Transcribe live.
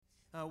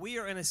We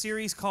are in a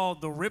series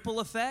called The Ripple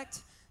Effect.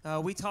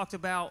 We talked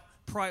about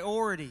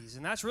priorities,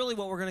 and that's really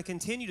what we're going to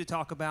continue to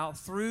talk about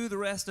through the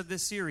rest of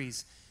this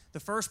series. The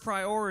first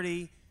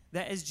priority,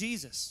 that is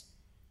Jesus.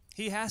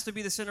 He has to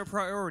be the center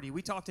priority.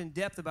 We talked in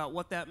depth about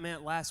what that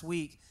meant last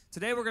week.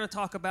 Today we're going to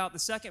talk about the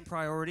second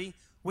priority,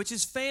 which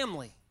is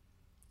family.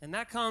 And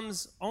that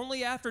comes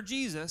only after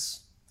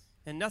Jesus,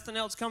 and nothing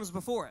else comes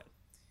before it.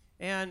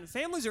 And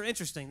families are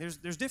interesting.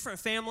 There's different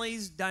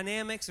families,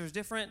 dynamics, there's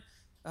different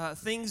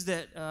things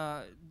that,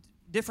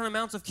 different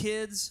amounts of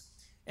kids,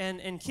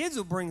 and kids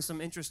will bring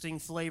some interesting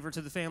flavor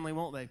to the family,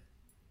 won't they?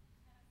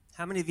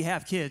 How many of you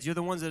have kids? You're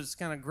the ones that's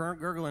kind of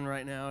gurgling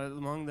right now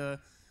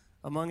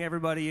among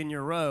everybody in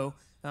your row.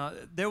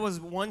 There was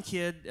one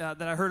kid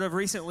that I heard of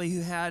recently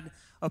who had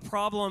a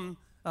problem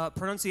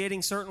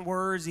pronunciating certain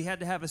words. He had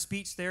to have a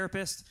speech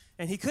therapist,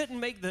 and he couldn't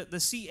make the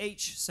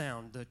CH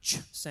sound, the ch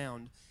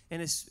sound.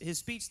 And his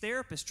speech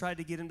therapist tried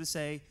to get him to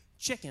say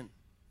chicken.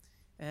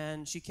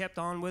 And she kept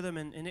on with him,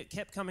 and it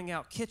kept coming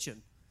out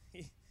kitchen.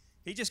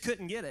 He just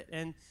couldn't get it.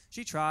 And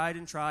she tried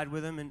and tried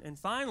with him, and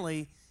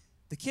finally,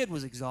 the kid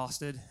was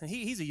exhausted. And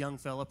he's a young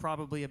fella,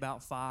 probably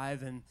about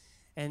 5,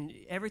 and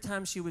every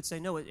time she would say,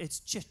 no, it's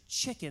just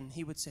chicken,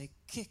 he would say,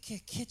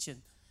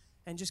 kitchen,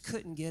 and just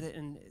couldn't get it.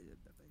 And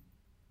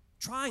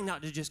trying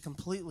not to just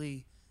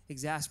completely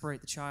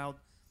exasperate the child.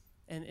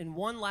 And in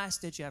one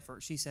last-ditch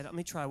effort, she said, let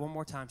me try one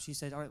more time. She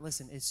said, all right,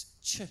 listen, it's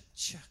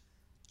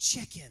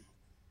chicken.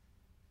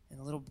 And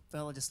the little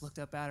fella just looked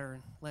up at her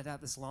and let out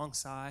this long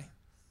sigh.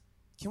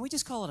 Can we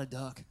just call it a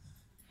duck?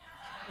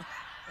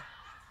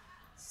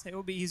 It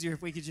would be easier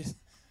if we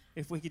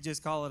could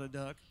just call it a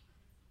duck.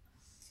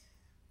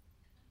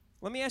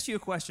 Let me ask you a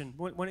question.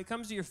 When it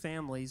comes to your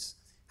families,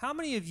 how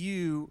many of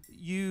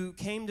you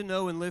came to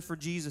know and live for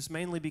Jesus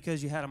mainly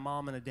because you had a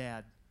mom and a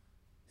dad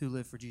who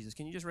lived for Jesus?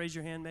 Can you just raise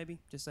your hand maybe?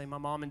 Just say, my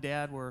mom and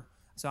dad were,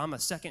 so I'm a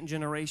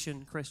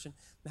second-generation Christian.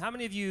 How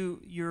many of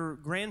you, your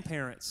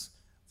grandparents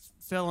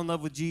fell in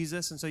love with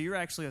Jesus, and so you're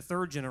actually a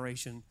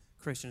third-generation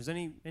Christian? Has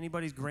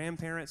anybody's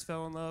grandparents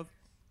fell in love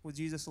with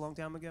Jesus a long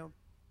time ago?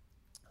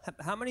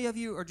 How many of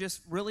you are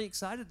just really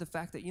excited the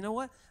fact that, you know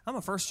what, I'm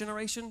a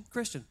first-generation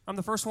Christian. I'm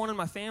the first one in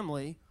my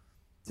family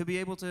to be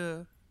able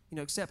to,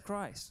 accept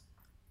Christ.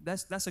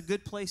 That's a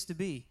good place to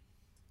be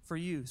for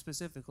you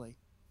specifically.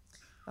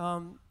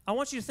 I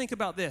want you to think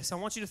about this. I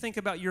want you to think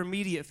about your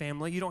immediate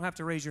family. You don't have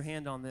to raise your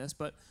hand on this,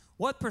 but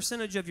what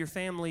percentage of your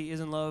family is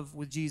in love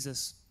with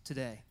Jesus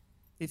today?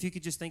 If you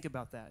could just think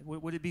about that.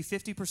 Would it be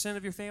 50%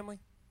 of your family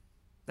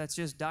that's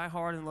just die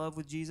hard in love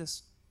with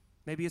Jesus?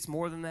 Maybe it's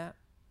more than that.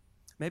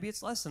 Maybe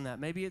it's less than that.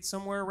 Maybe it's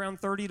somewhere around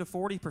 30 to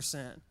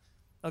 40%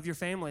 of your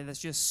family that's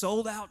just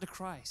sold out to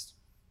Christ.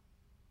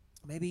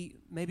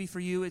 Maybe for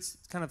you it's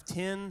kind of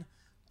 10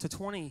 to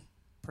 20%.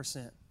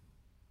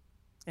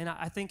 And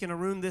I think in a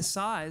room this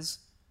size,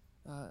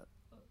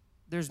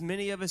 there's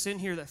many of us in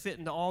here that fit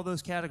into all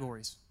those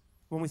categories.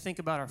 When we think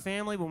about our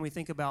family, when we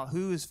think about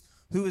who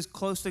is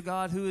close to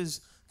God, who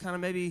is kind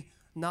of maybe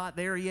not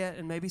there yet,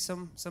 and maybe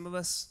some of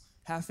us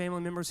have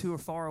family members who are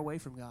far away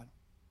from God.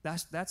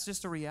 That's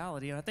just a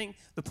reality. And I think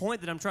the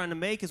point that I'm trying to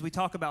make as we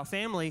talk about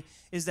family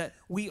is that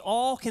we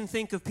all can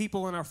think of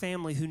people in our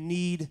family who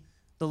need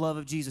the love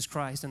of Jesus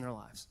Christ in their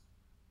lives.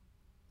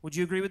 Would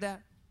you agree with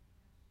that?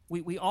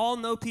 We all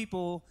know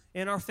people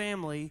in our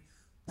family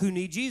who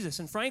need Jesus.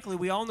 And frankly,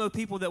 we all know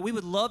people that we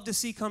would love to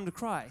see come to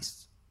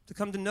Christ, to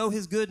come to know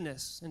His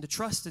goodness and to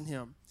trust in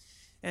Him.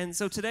 And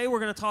so today we're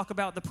going to talk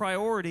about the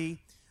priority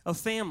of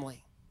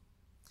family.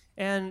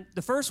 And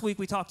the first week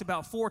we talked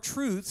about 4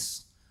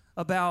 truths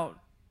about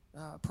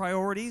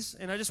priorities,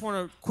 and I just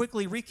want to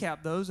quickly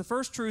recap those. The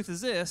first truth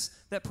is this,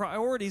 that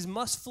priorities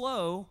must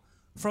flow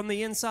from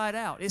the inside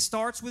out. It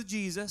starts with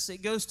Jesus,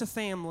 it goes to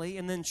family,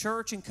 and then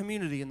church and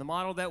community, and the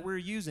model that we're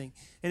using.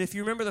 And if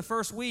you remember the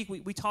first week,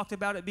 we talked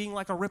about it being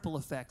like a ripple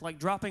effect, like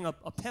dropping a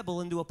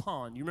pebble into a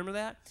pond. You remember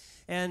that?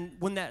 And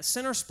when that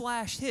center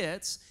splash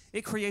hits,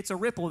 it creates a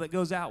ripple that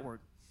goes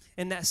outward.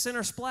 And that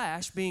center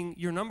splash being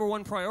your number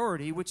one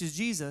priority, which is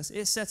Jesus,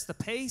 it sets the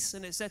pace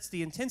and it sets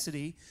the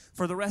intensity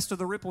for the rest of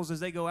the ripples as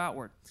they go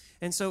outward.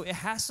 And so it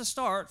has to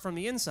start from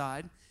the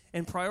inside,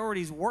 and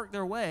priorities work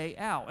their way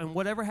out. And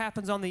whatever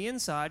happens on the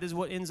inside is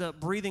what ends up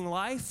breathing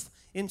life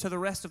into the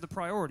rest of the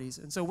priorities.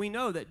 And so we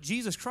know that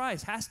Jesus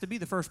Christ has to be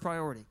the first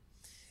priority,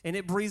 and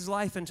it breathes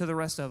life into the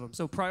rest of them.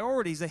 So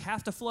priorities, they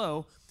have to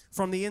flow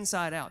from the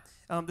inside out.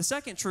 The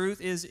second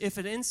truth is if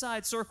an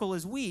inside circle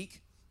is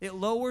weak, it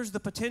lowers the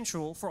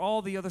potential for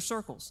all the other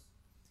circles.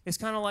 It's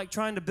kind of like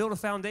trying to build a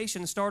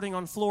foundation starting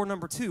on floor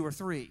number 2 or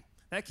 3.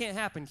 That can't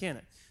happen, can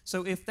it?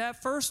 So if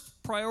that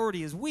first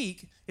priority is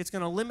weak, it's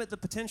going to limit the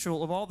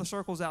potential of all the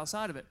circles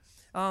outside of it.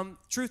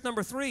 Truth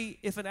number 3,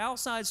 if an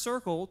outside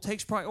circle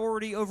takes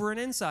priority over an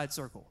inside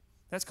circle,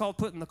 that's called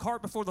putting the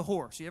cart before the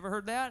horse. You ever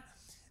heard that?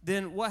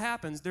 Then what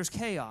happens? There's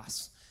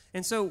chaos.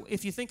 And so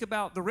if you think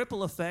about the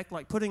ripple effect,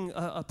 like putting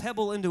a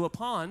pebble into a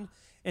pond,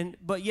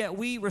 but yet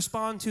we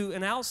respond to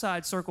an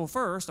outside circle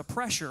first, a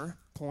pressure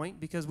point,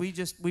 because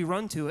we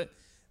run to it,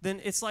 then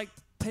it's like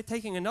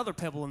taking another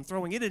pebble and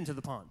throwing it into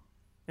the pond.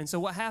 And so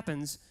what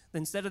happens,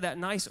 instead of that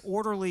nice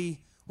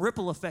orderly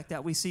ripple effect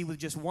that we see with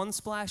just one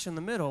splash in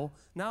the middle,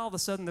 now all of a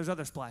sudden there's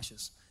other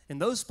splashes.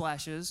 And those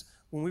splashes,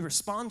 when we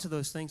respond to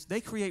those things, they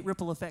create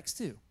ripple effects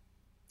too.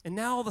 And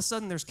now all of a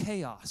sudden there's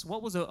chaos.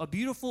 What was a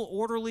beautiful,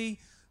 orderly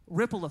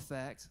ripple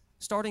effect,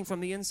 starting from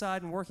the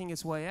inside and working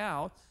its way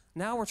out,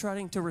 now we're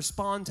trying to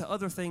respond to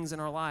other things in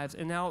our lives,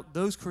 and now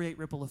those create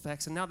ripple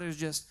effects, and now there's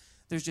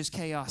just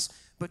chaos.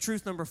 But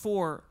truth number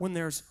 4, when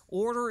there's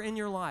order in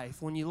your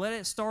life, when you let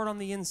it start on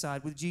the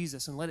inside with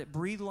Jesus and let it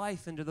breathe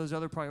life into those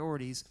other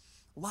priorities,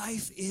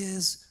 life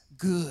is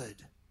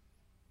good.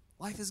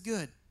 Life is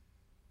good.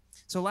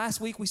 So last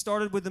week we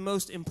started with the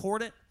most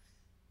important,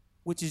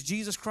 which is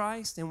Jesus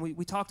Christ, and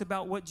we talked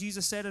about what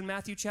Jesus said in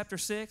Matthew chapter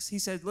 6. He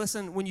said,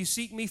 listen, when you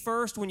seek me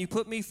first, when you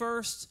put me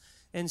first,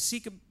 and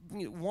seek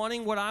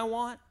wanting what I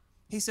want,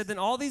 he said, then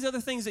all these other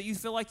things that you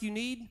feel like you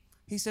need,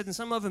 he said, and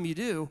some of them you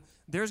do,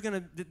 they're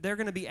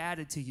going to be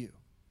added to you.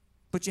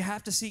 But you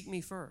have to seek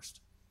me first.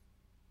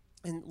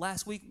 And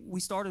last week we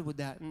started with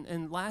that.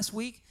 And last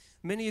week,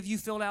 many of you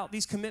filled out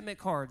these commitment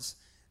cards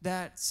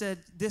that said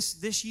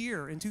this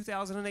year in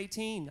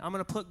 2018, I'm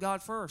going to put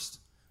God first.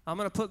 I'm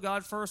going to put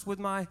God first with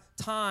my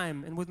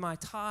time and with my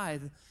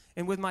tithe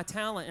and with my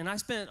talent. And I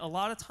spent a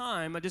lot of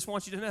time, I just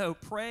want you to know,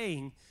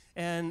 praying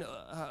and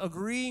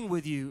agreeing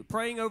with you,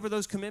 praying over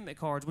those commitment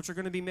cards, which are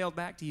going to be mailed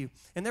back to you.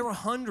 And there were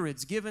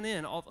hundreds given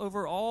in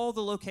over all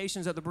the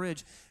locations at the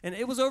bridge. And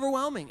it was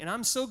overwhelming. And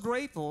I'm so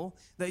grateful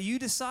that you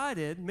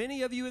decided,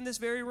 many of you in this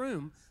very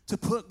room, to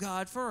put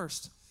God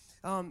first.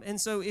 And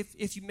so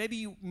if you maybe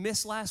you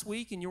missed last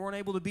week and you weren't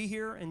able to be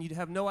here and you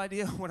have no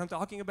idea what I'm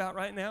talking about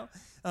right now,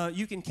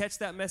 you can catch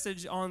that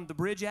message on the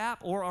Bridge app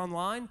or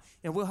online,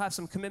 and we'll have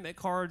some commitment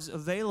cards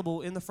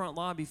available in the front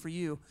lobby for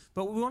you.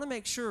 But we want to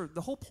make sure,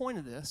 the whole point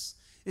of this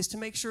is to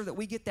make sure that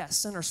we get that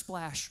center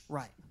splash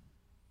right.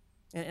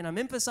 And I'm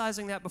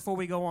emphasizing that before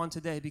we go on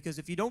today, because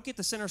if you don't get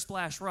the center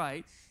splash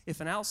right,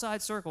 if an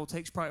outside circle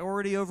takes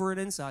priority over an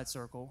inside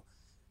circle,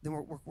 then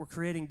we're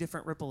creating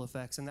different ripple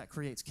effects, and that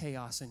creates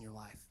chaos in your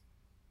life.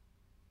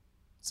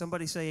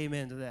 Somebody say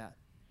amen to that.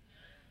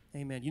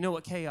 Amen. You know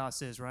what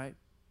chaos is, right?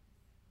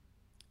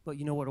 But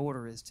you know what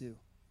order is too.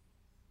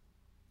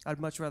 I'd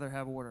much rather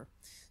have order.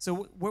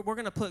 So we're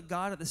going to put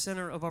God at the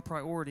center of our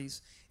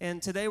priorities.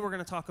 And today we're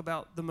going to talk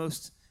about the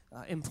most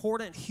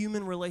important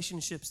human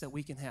relationships that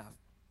we can have.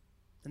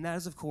 And that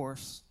is, of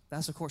course,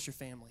 your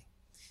family.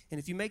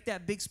 And if you make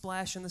that big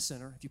splash in the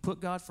center, if you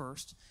put God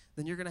first,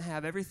 then you're going to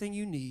have everything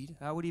you need.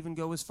 I would even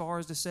go as far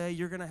as to say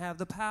you're going to have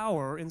the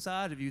power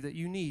inside of you that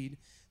you need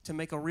to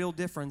make a real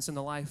difference in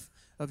the life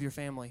of your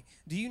family.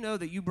 Do you know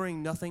that you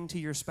bring nothing to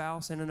your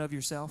spouse in and of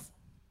yourself?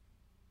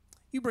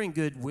 You bring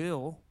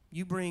goodwill,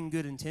 you bring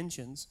good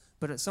intentions,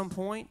 but at some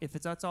point, if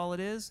that's all it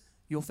is,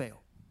 you'll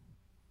fail.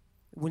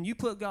 When you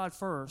put God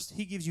first,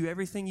 he gives you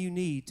everything you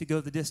need to go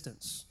the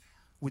distance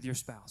with your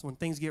spouse. When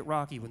things get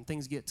rocky, when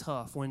things get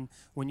tough, when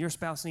your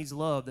spouse needs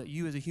love that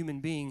you as a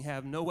human being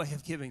have no way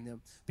of giving them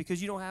because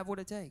you don't have what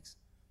it takes.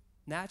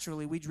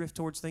 Naturally, we drift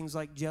towards things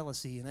like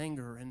jealousy and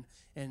anger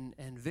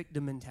and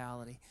victim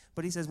mentality.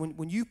 But he says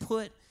when you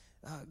put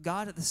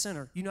God at the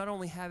center, you not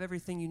only have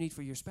everything you need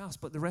for your spouse,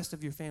 but the rest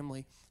of your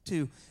family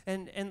too.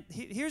 And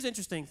here's an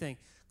interesting thing.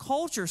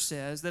 Culture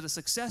says that a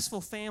successful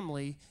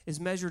family is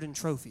measured in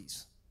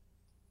trophies.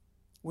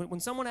 When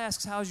someone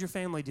asks, how's your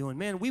family doing?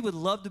 Man, we would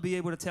love to be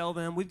able to tell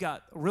them we've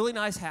got a really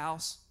nice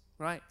house,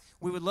 right?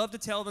 We would love to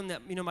tell them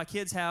that, my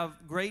kids have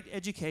great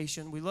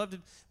education. We love to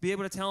be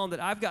able to tell them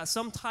that I've got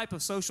some type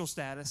of social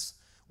status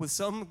with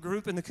some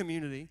group in the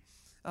community.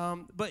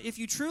 But if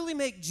you truly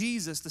make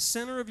Jesus the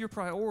center of your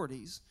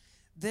priorities,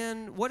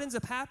 then what ends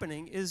up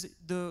happening is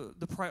the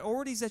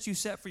priorities that you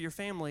set for your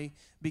family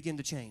begin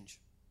to change.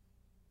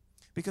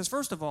 Because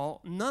first of all,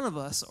 none of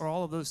us are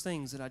all of those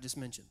things that I just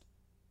mentioned.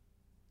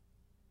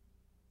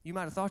 You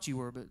might have thought you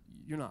were, but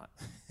you're not.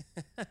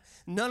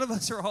 None of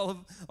us are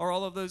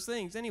all of those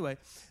things anyway.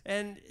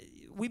 And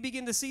we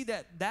begin to see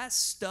that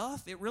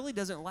stuff, it really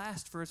doesn't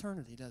last for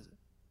eternity, does it?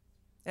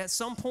 At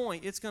some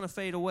point, it's going to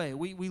fade away.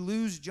 We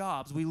lose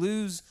jobs. We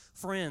lose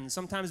friends.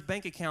 Sometimes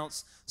bank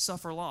accounts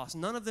suffer loss.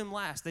 None of them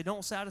last. They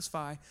don't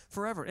satisfy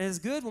forever. And it's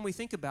good when we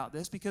think about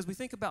this because we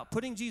think about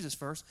putting Jesus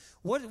first.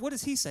 What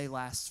does he say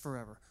lasts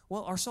forever?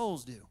 Well, our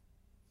souls do.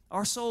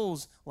 Our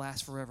souls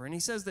last forever. And he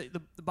says that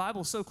the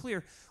Bible is so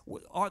clear.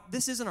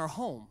 This isn't our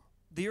home.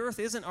 The earth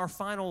isn't our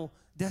final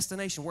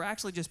destination. We're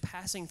actually just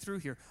passing through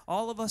here.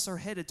 All of us are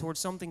headed towards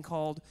something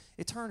called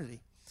eternity.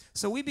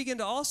 So we begin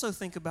to also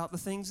think about the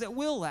things that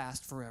will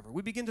last forever.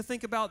 We begin to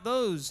think about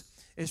those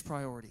as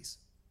priorities.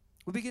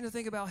 We begin to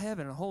think about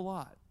heaven a whole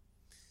lot.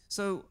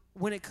 So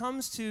when it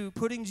comes to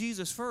putting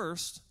Jesus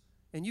first,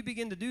 and you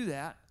begin to do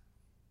that,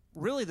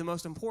 really the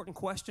most important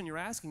question you're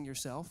asking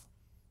yourself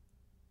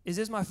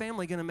is my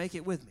family going to make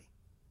it with me?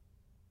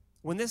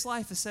 When this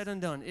life is said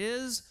and done,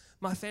 is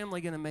my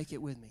family going to make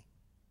it with me?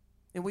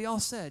 And we all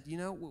said,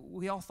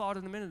 we all thought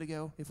it a minute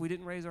ago, if we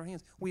didn't raise our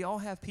hands, we all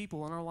have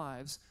people in our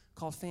lives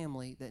called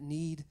family that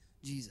need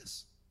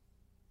Jesus.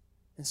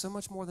 And so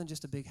much more than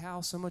just a big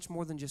house, so much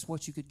more than just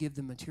what you could give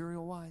them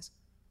material-wise.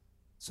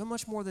 So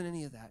much more than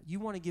any of that. You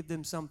want to give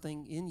them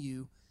something in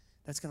you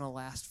that's going to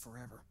last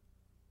forever.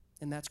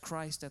 And that's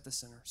Christ at the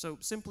center. So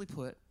simply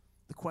put,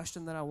 the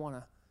question that I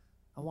want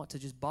to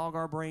just bog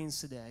our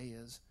brains today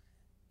is,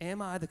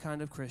 am I the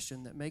kind of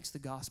Christian that makes the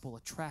gospel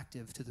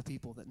attractive to the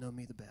people that know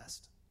me the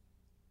best?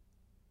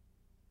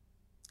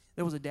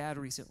 There was a dad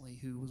recently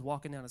who was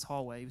walking down his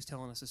hallway. He was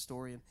telling us a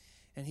story,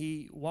 and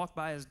he walked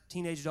by his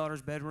teenage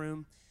daughter's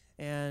bedroom,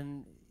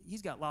 and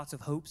he's got lots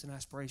of hopes and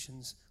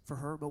aspirations for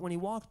her. But when he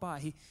walked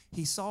by,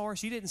 he saw her.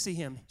 She didn't see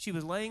him. She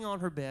was laying on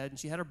her bed, and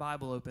she had her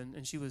Bible open,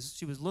 and she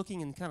was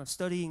looking and kind of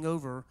studying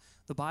over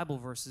the Bible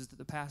verses that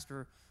the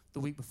pastor the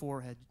week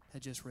before had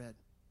just read.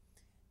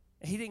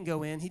 And he didn't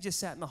go in. He just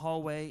sat in the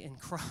hallway and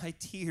cried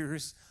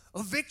tears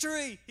of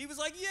victory. He was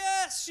like,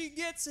 yes, she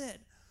gets it.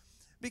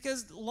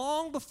 Because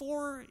long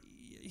before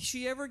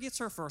she ever gets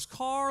her first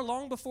car,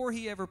 long before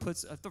he ever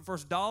puts the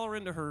first dollar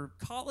into her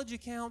college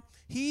account,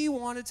 he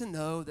wanted to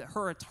know that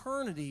her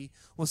eternity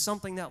was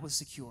something that was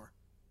secure.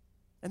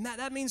 And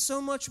that means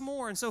so much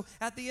more. And so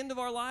at the end of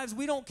our lives,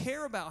 we don't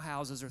care about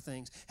houses or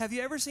things. Have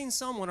you ever seen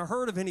someone or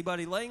heard of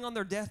anybody laying on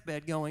their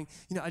deathbed going,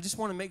 I just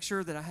want to make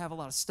sure that I have a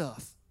lot of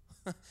stuff.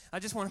 I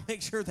just want to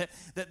make sure that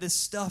this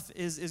stuff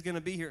is going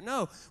to be here.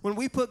 No, when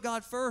we put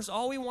God first,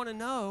 all we want to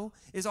know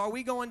is, are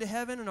we going to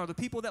heaven, and are the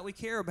people that we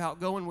care about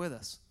going with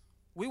us?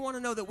 We want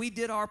to know that we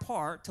did our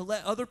part to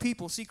let other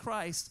people see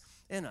Christ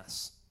in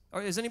us.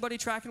 Is anybody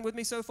tracking with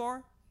me so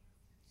far?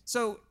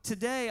 So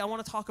today I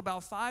want to talk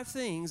about 5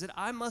 things that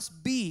I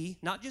must be,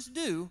 not just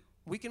do.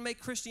 We can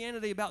make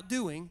Christianity about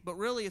doing, but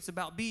really it's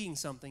about being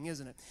something,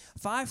 isn't it?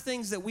 5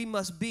 things that we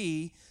must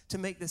be to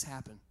make this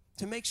happen.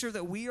 To make sure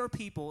that we are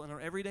people in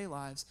our everyday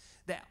lives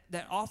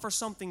that offer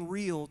something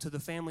real to the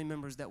family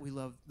members that we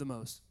love the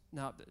most.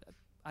 Now,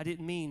 I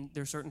didn't mean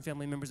there are certain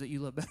family members that you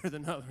love better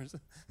than others.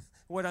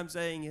 What I'm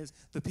saying is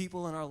the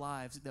people in our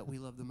lives that we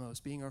love the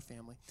most, being our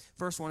family.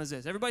 First one is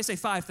this. Everybody say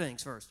 5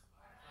 things first.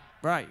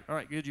 Right. All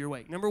right, good, you're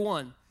awake. Number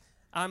 1,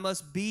 I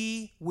must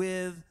be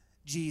with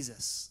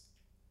Jesus.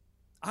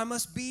 I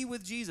must be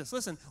with Jesus.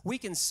 Listen, we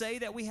can say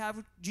that we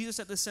have Jesus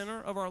at the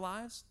center of our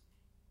lives,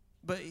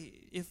 but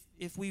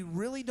if we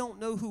really don't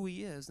know who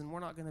he is, then we're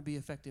not going to be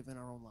effective in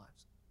our own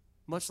lives,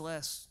 much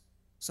less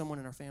someone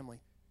in our family.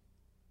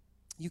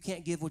 You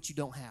can't give what you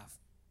don't have.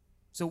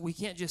 So we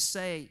can't just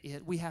say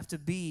it. We have to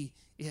be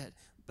it.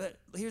 But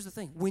here's the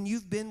thing. When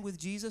you've been with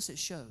Jesus, it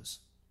shows.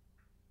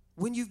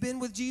 When you've been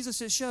with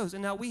Jesus, it shows.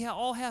 And now we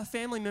all have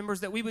family members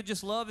that we would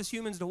just love as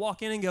humans to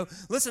walk in and go,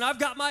 listen, I've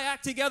got my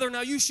act together.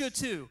 Now you should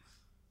too.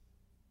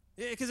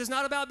 Because it's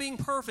not about being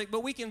perfect,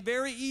 but we can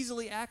very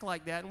easily act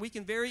like that, and we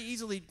can very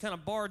easily kind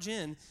of barge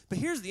in. But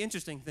here's the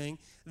interesting thing.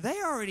 They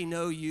already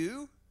know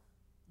you.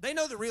 They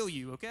know the real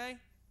you, okay?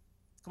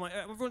 Come on,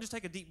 everyone just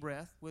take a deep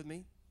breath with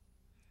me.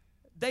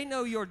 They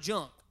know your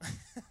junk.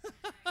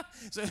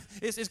 So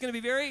it's going to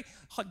be very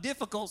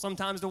difficult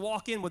sometimes to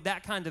walk in with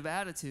that kind of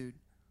attitude.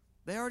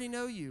 They already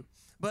know you.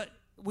 But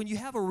when you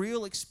have a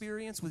real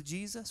experience with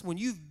Jesus, when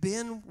you've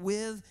been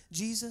with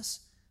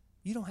Jesus,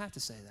 you don't have to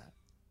say that.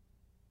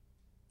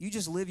 You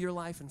just live your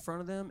life in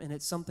front of them, and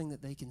it's something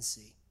that they can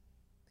see.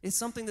 It's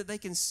something that they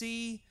can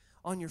see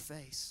on your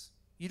face.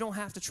 You don't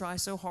have to try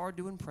so hard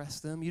to impress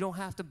them. You don't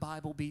have to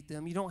Bible beat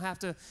them. You don't have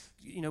to,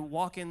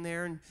 walk in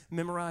there and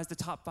memorize the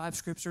top 5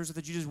 scriptures, or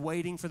that you're just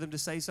waiting for them to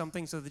say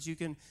something so that you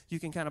can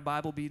kind of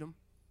Bible beat them.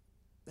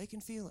 They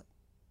can feel it.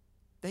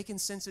 They can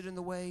sense it in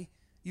the way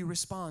you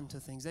respond to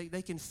things.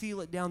 They can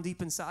feel it down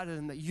deep inside of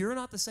them that you're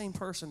not the same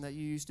person that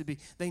you used to be.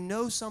 They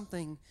know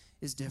something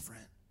is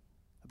different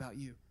about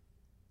you.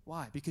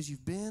 Why? Because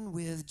you've been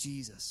with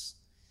Jesus.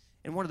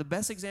 And one of the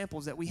best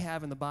examples that we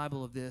have in the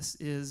Bible of this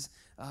is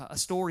a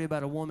story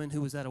about a woman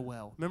who was at a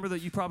well. Remember that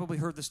you probably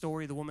heard the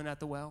story of the woman at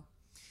the well?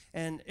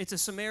 And it's a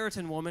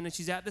Samaritan woman, and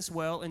she's at this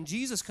well, and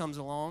Jesus comes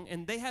along,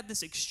 and they had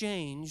this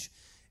exchange,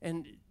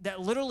 and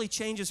that literally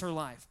changes her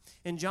life.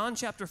 And John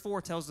chapter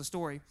 4 tells the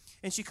story.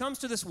 And she comes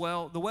to this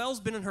well. The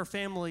well's been in her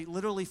family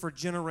literally for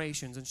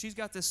generations. And she's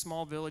got this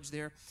small village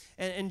there.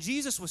 And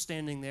Jesus was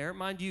standing there.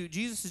 Mind you,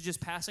 Jesus is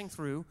just passing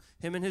through,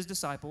 him and his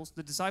disciples.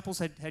 The disciples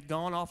had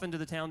gone off into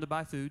the town to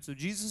buy food. So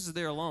Jesus is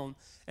there alone.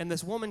 And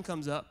this woman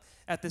comes up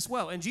at this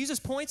well. And Jesus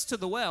points to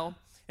the well.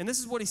 And this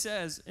is what he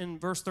says in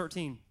verse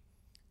 13.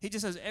 He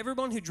just says,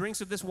 everyone who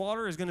drinks of this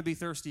water is going to be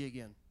thirsty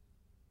again.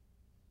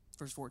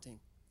 Verse 14.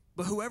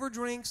 But whoever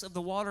drinks of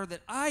the water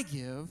that I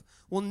give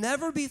will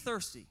never be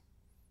thirsty.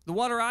 The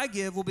water I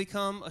give will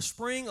become a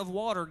spring of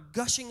water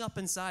gushing up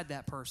inside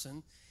that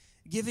person,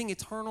 giving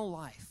eternal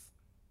life.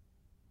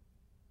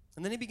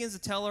 And then he begins to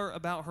tell her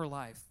about her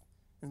life.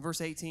 In verse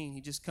 18,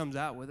 he just comes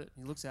out with it.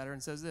 He looks at her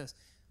and says this.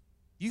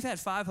 You've had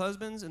 5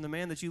 husbands, and the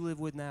man that you live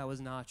with now is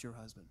not your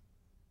husband.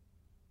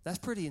 That's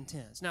pretty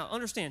intense. Now,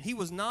 understand, he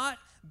was not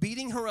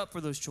beating her up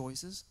for those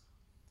choices.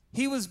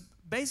 He was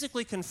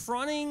basically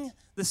confronting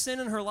the sin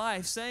in her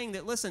life, saying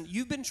that, listen,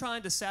 you've been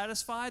trying to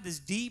satisfy this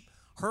deep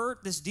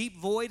hurt, this deep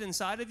void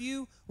inside of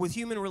you with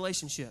human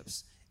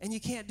relationships, and you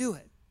can't do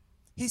it.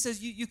 He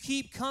says, you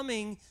keep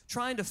coming,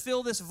 trying to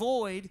fill this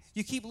void.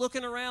 You keep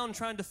looking around,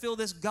 trying to fill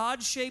this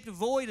God-shaped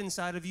void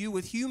inside of you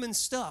with human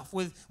stuff,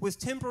 with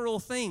temporal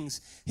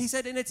things. He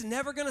said, and it's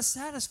never going to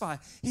satisfy.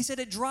 He said,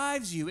 it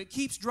drives you. It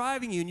keeps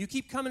driving you, and you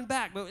keep coming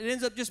back, but it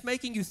ends up just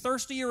making you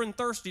thirstier and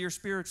thirstier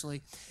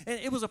spiritually. And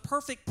it was a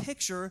perfect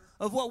picture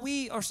of what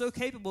we are so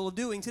capable of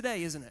doing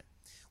today, isn't it?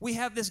 We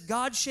have this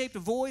God-shaped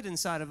void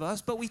inside of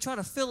us, but we try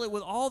to fill it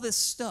with all this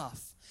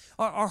stuff.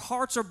 Our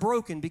hearts are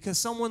broken because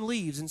someone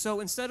leaves. And so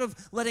instead of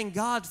letting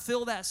God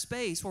fill that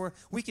space where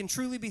we can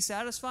truly be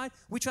satisfied,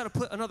 we try to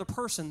put another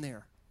person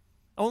there,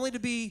 only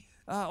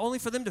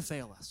for them to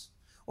fail us.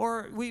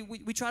 Or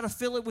we try to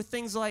fill it with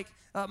things like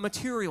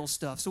material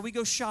stuff. So we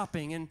go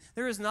shopping, and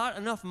there is not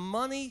enough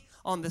money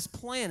on this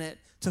planet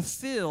to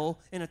fill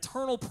an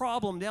eternal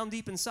problem down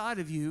deep inside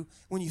of you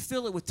when you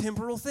fill it with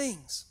temporal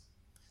things.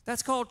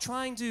 That's called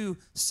trying to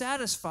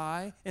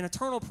satisfy an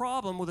eternal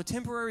problem with a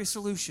temporary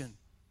solution.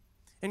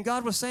 And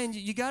God was saying,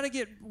 you got to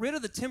get rid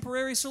of the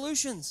temporary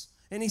solutions.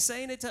 And he's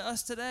saying it to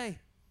us today.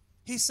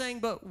 He's saying,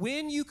 but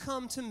when you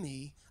come to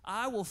me,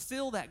 I will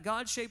fill that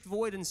God-shaped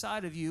void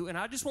inside of you, and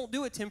I just won't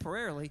do it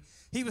temporarily.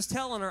 He was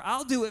telling her,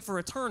 I'll do it for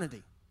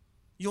eternity.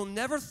 You'll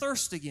never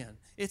thirst again.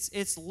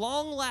 It's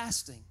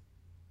long-lasting.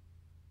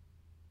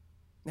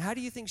 Now, how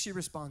do you think she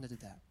responded to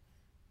that?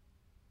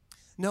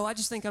 No, I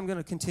just think I'm going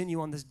to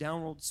continue on this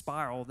downward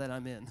spiral that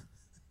I'm in.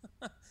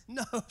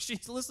 No,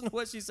 listen to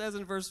what she says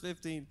in verse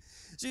 15.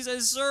 She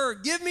says, sir,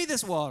 give me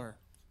this water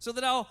so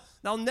that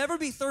I'll never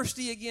be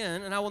thirsty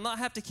again, and I will not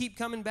have to keep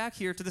coming back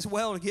here to this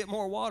well to get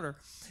more water.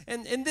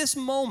 And in this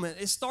moment,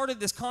 it started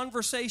this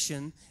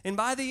conversation, and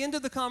by the end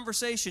of the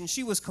conversation,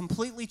 she was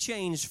completely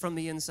changed from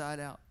the inside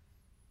out.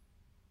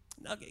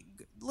 Now,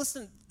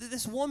 listen,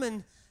 this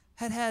woman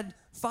had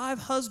 5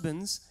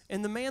 husbands,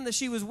 and the man that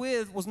she was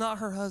with was not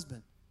her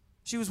husband.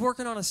 She was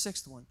working on a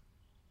 6th one.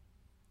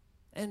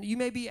 And you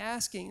may be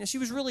asking, now she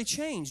was really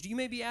changed. You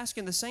may be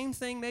asking the same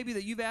thing maybe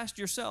that you've asked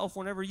yourself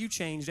whenever you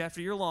changed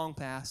after your long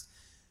past.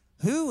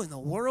 Who in the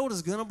world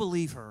is going to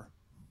believe her?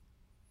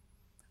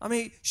 I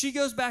mean, she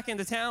goes back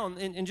into town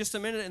in just a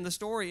minute in the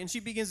story, and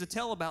she begins to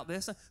tell about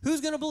this. Who's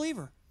going to believe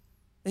her?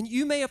 And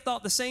you may have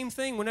thought the same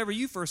thing whenever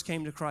you first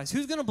came to Christ.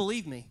 Who's going to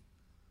believe me?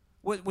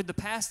 With the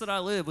past that I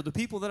live, with the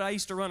people that I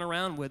used to run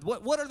around with?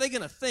 What are they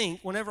going to think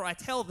whenever I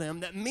tell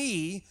them that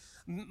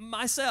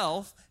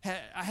myself,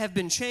 I have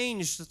been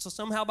changed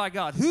somehow by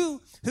God?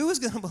 Who is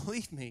going to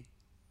believe me?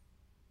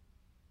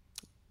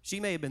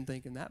 She may have been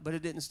thinking that, but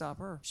it didn't stop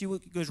her. She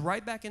goes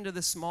right back into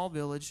this small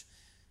village,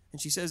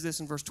 and she says this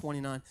in verse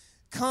 29.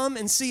 Come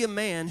and see a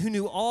man who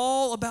knew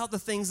all about the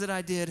things that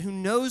I did, who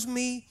knows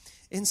me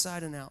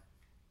inside and out.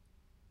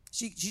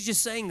 She's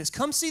just saying this.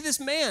 Come see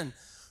this man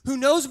who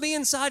knows me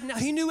inside and out.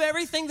 He knew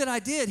everything that I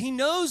did. He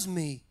knows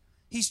me.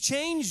 He's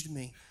changed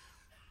me.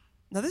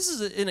 Now, this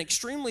is an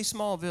extremely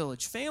small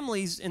village.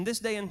 Families in this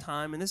day and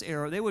time, in this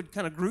era, they would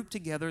kind of group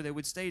together. They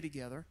would stay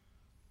together,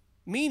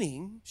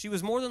 meaning she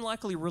was more than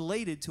likely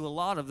related to a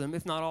lot of them,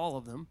 if not all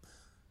of them.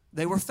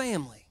 They were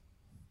family.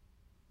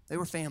 They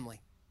were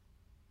family.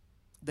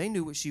 They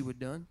knew what she had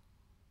done.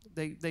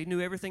 They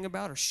knew everything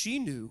about her. She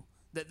knew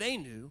that they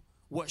knew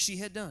what she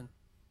had done.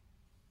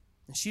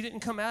 And she didn't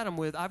come at them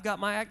with, I've got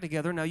my act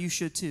together, now you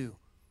should too.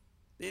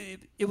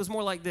 It was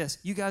more like this.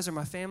 You guys are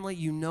my family.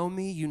 You know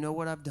me. You know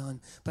what I've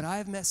done. But I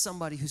have met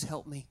somebody who's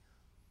helped me.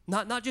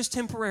 Not just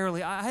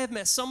temporarily. I have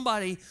met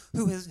somebody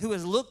who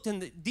has looked in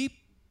the deep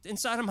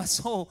inside of my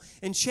soul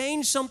and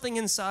changed something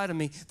inside of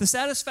me. The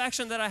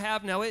satisfaction that I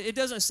have now, it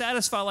doesn't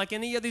satisfy like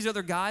any of these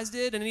other guys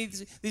did and any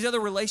of these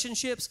other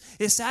relationships.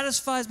 It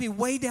satisfies me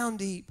way down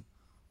deep.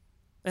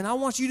 And I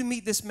want you to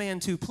meet this man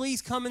too.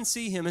 Please come and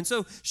see him. And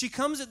so she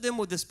comes at them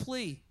with this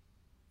plea.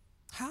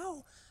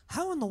 How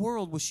in the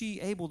world was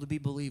she able to be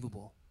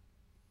believable?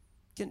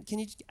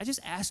 I just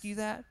ask you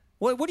that?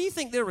 What do you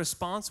think their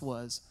response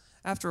was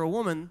after a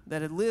woman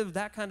that had lived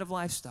that kind of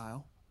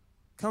lifestyle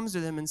comes to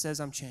them and says,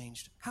 I'm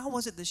changed? How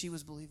was it that she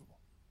was believable?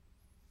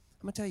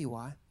 I'm going to tell you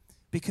why.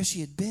 Because she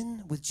had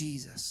been with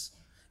Jesus.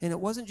 And it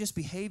wasn't just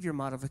behavior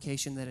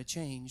modification that had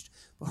changed,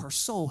 but her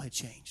soul had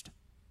changed.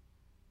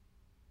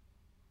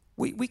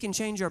 We can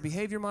change our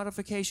behavior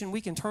modification.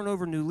 We can turn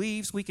over new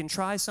leaves. We can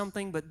try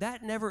something, but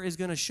that never is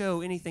going to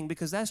show anything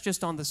because that's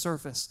just on the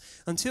surface.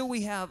 Until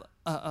we have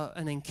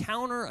an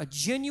encounter, a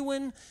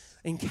genuine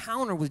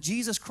encounter with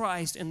Jesus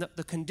Christ, and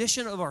the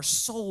condition of our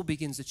soul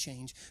begins to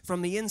change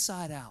from the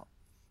inside out,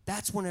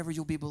 that's whenever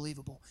you'll be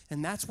believable.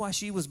 And that's why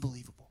she was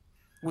believable.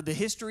 With the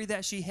history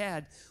that she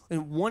had,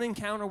 in one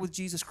encounter with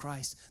Jesus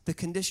Christ, the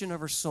condition of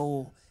her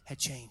soul had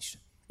changed,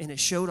 and it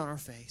showed on her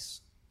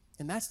face.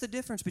 And that's the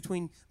difference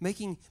between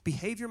making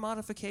behavior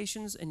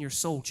modifications and your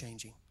soul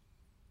changing.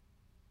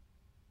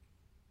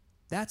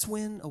 That's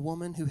when a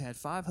woman who had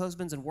 5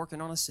 husbands and working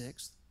on a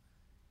 6th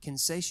can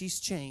say she's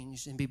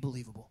changed and be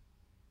believable.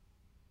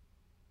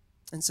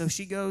 And so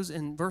she goes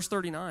in verse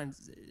 39,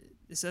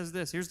 it says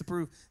this, here's the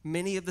proof.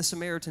 Many of the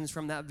Samaritans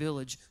from that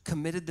village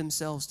committed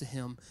themselves to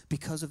him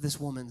because of this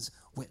woman's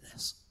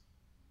witness.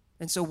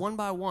 And so one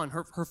by one,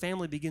 her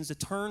family begins to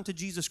turn to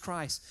Jesus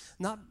Christ,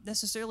 not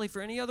necessarily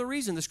for any other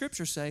reason, the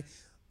scriptures say,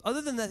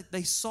 other than that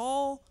they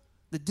saw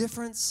the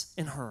difference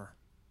in her.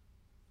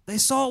 They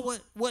saw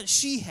what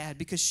she had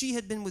because she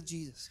had been with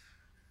Jesus.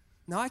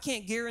 Now, I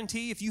can't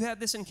guarantee if you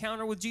have this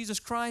encounter with Jesus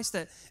Christ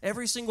that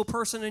every single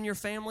person in your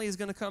family is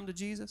going to come to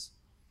Jesus.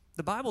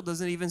 The Bible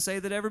doesn't even say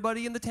that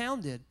everybody in the town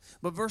did.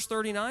 But verse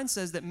 39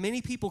 says that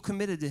many people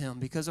committed to him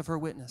because of her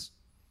witness.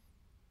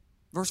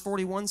 Verse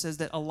 41 says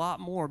that a lot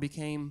more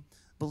became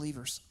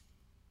believers.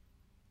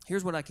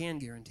 Here's what I can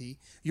guarantee.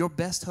 Your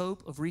best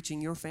hope of reaching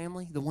your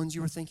family, the ones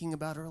you were thinking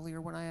about earlier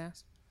when I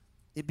asked,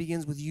 it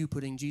begins with you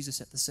putting Jesus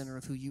at the center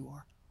of who you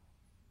are.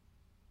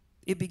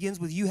 It begins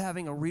with you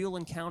having a real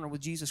encounter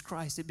with Jesus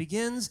Christ. It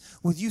begins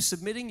with you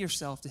submitting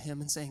yourself to him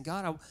and saying,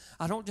 God,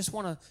 I don't just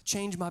want to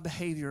change my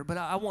behavior, but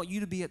I want you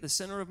to be at the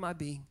center of my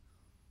being.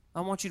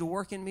 I want you to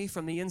work in me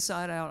from the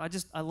inside out.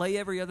 I lay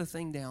every other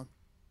thing down.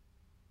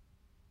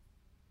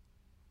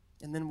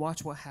 And then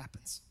watch what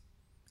happens.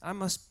 I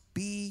must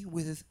be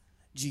with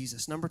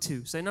Jesus. Number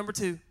two. Say number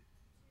two.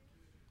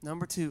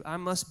 Number two. I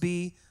must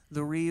be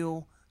the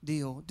real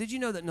deal. Did you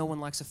know that no one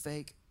likes a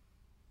fake?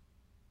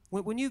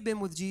 When you've been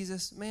with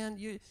Jesus, man,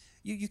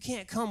 you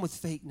can't come with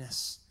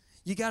fakeness.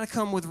 You got to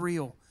come with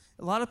real.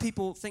 A lot of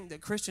people think that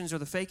Christians are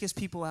the fakest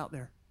people out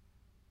there.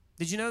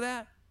 Did you know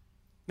that?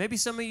 Maybe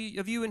some of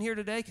you in here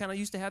today kind of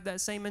used to have that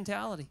same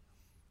mentality.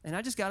 And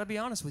I just got to be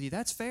honest with you,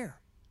 that's fair.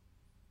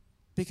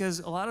 Because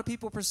a lot of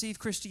people perceive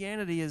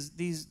Christianity as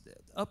these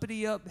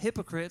uppity-up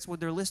hypocrites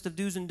with their list of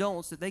do's and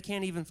don'ts that they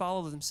can't even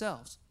follow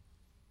themselves.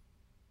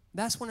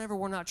 That's whenever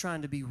we're not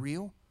trying to be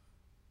real.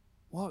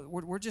 Well,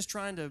 we're just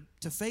trying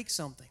to fake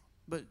something.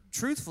 But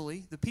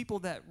truthfully, the people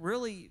that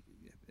really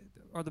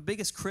are the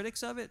biggest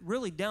critics of it,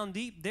 really down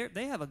deep,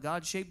 they have a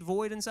God-shaped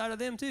void inside of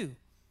them too.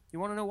 You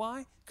want to know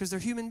why? Because they're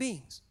human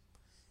beings.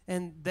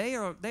 And they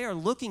are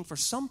looking for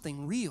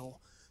something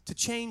real to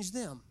change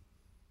them.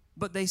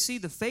 But they see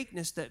the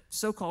fakeness that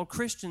so-called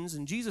Christians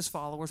and Jesus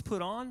followers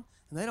put on,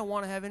 and they don't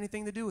want to have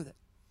anything to do with it.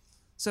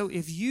 So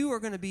if you are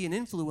going to be an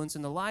influence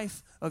in the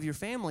life of your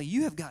family,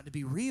 you have got to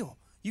be real.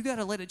 You got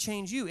to let it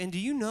change you. And do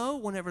you know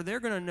whenever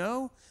they're going to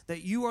know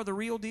that you are the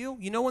real deal?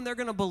 You know when they're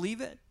going to believe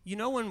it? You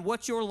know when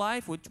what your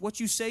life, what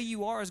you say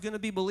you are is going to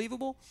be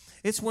believable?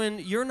 It's when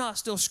you're not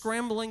still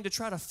scrambling to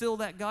try to fill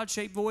that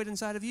God-shaped void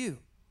inside of you.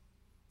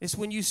 It's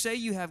when you say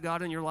you have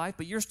God in your life,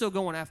 but you're still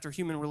going after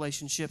human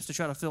relationships to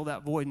try to fill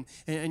that void.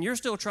 And you're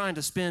still trying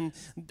to spend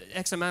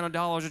X amount of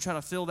dollars to try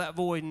to fill that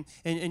void.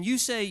 And you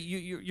say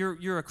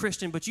you're a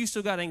Christian, but you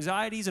still got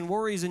anxieties and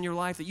worries in your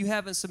life that you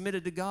haven't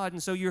submitted to God.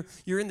 And so you're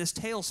in this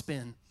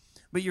tailspin.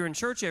 But you're in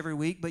church every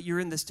week, but you're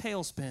in this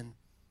tailspin.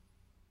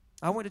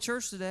 I went to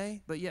church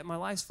today, but yet my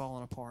life's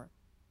falling apart.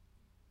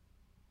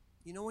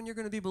 You know when you're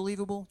going to be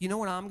believable? You know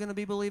when I'm going to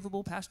be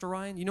believable, Pastor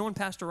Ryan? You know when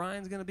Pastor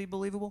Ryan's going to be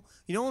believable?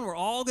 You know when we're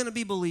all going to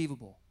be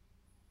believable?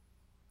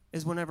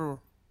 Is whenever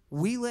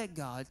we let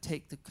God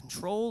take the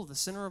control of the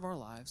center of our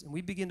lives and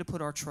we begin to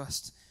put our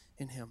trust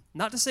in him.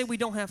 Not to say we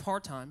don't have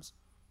hard times,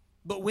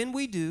 but when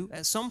we do,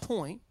 at some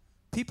point,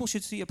 people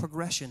should see a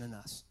progression in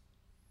us.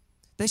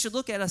 They should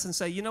look at us and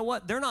say, you know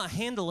what? They're not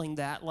handling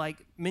that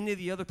like many of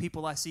the other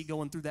people I see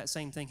going through that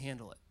same thing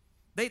handle it.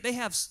 They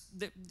have,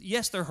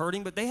 yes, they're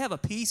hurting, but they have a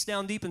peace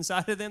down deep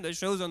inside of them that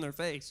shows on their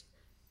face.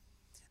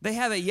 They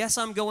have a, yes,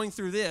 I'm going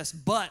through this,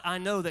 but I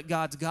know that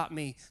God's got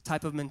me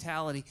type of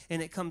mentality,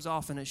 and it comes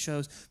off and it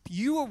shows.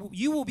 You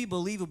will be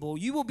believable.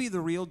 You will be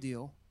the real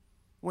deal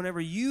whenever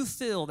you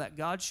fill that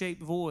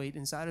God-shaped void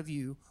inside of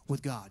you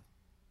with God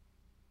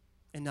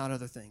and not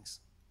other things.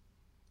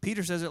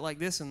 Peter says it like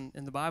this in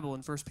the Bible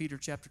in 1 Peter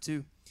chapter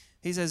 2.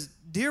 He says,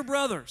 dear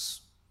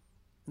brothers,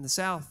 in the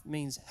South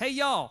means, hey,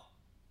 y'all.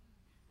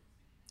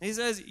 He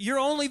says, you're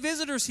only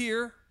visitors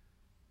here.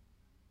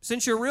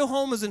 Since your real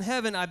home is in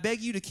heaven, I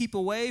beg you to keep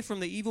away from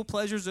the evil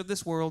pleasures of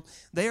this world.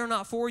 They are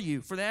not for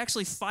you, for they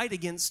actually fight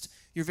against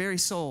your very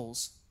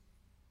souls.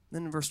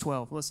 Then in verse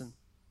 12, listen.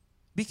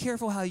 Be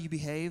careful how you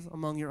behave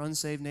among your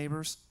unsaved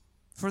neighbors.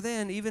 For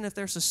then, even if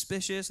they're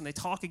suspicious and they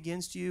talk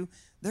against you,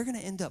 they're going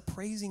to end up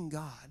praising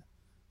God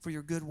for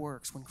your good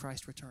works when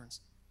Christ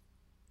returns.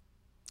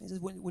 He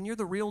says, when you're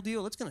the real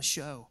deal, it's going to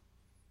show.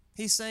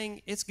 He's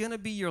saying it's going to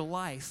be your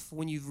life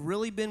when you've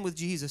really been with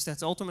Jesus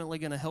that's ultimately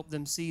going to help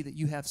them see that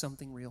you have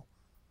something real.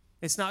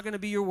 It's not going to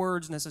be your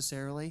words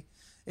necessarily.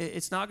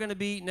 It's not going to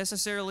be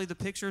necessarily the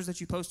pictures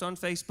that you post on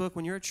Facebook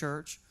when you're at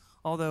church,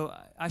 although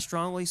I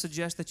strongly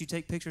suggest that you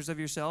take pictures of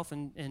yourself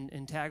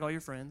and tag all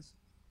your friends.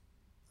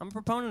 I'm a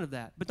proponent of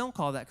that, but don't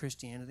call that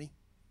Christianity.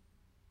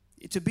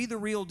 To be the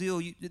real deal,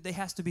 there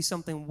has to be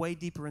something way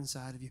deeper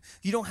inside of you.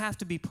 You don't have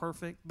to be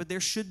perfect, but there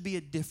should be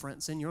a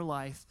difference in your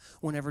life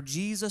whenever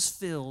Jesus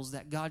fills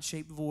that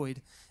God-shaped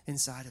void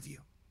inside of you.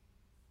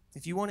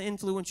 If you want to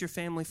influence your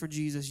family for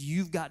Jesus,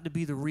 you've got to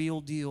be the real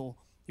deal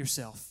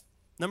yourself.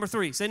 Number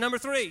 3. Say number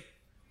 3.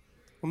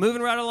 We're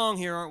moving right along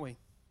here, aren't we?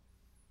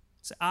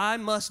 Say, I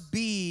must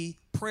be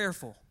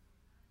prayerful.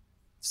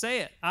 Say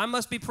it. I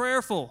must be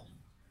prayerful.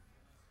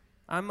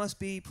 I must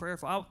be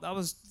prayerful. I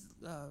was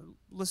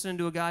listening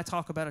to a guy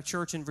talk about a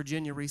church in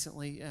Virginia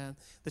recently.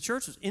 The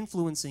church was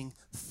influencing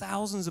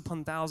thousands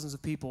upon thousands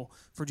of people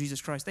for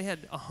Jesus Christ. They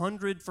had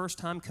 100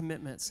 first-time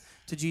commitments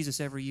to Jesus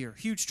every year.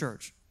 Huge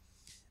church.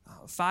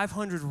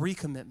 500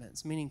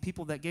 recommitments, meaning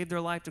people that gave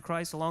their life to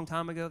Christ a long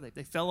time ago,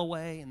 they fell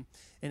away,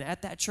 and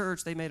at that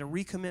church, they made a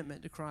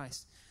recommitment to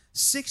Christ.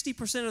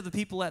 60% of the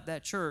people at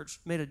that church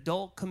made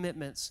adult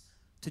commitments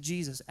to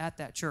Jesus at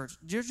that church.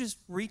 You're just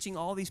reaching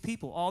all these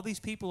people. All these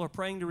people are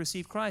praying to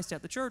receive Christ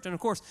at the church. And, of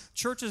course,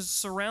 churches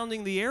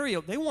surrounding the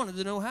area, they wanted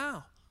to know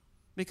how,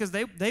 because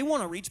they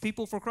want to reach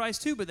people for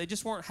Christ too, but they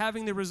just weren't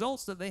having the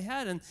results that they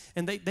had.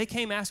 And they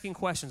came asking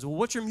questions. Well,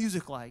 what's your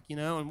music like,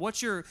 and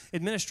what's your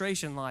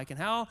administration like, and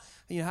how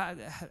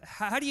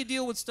do you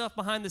deal with stuff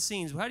behind the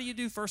scenes? How do you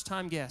do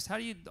first-time guests? How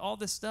do you all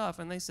this stuff?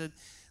 And they said,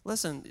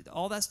 listen,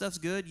 all that stuff's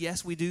good.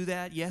 Yes, we do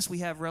that. Yes, we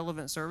have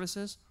relevant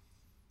services.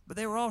 But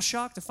they were all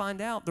shocked to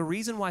find out the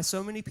reason why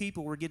so many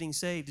people were getting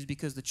saved is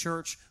because the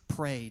church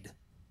prayed.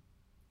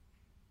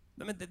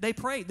 I mean, they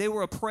prayed. They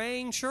were a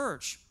praying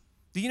church.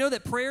 Do you know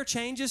that prayer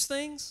changes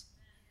things?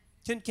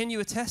 Can you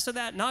attest to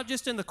that? Not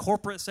just in the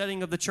corporate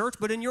setting of the church,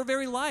 but in your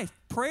very life.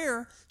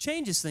 Prayer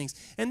changes things.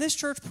 And this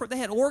church, they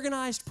had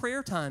organized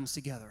prayer times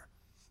together.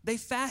 They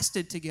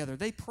fasted together.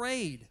 They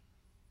prayed.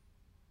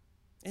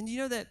 And you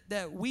know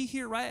that we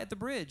here right at the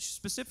bridge,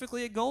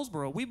 specifically at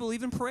Goldsboro, we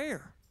believe in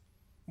prayer.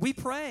 We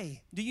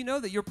pray. Do you know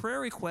that your prayer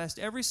request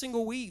every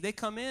single week, they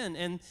come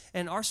in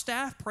and our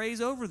staff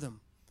prays over them.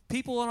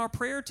 People on our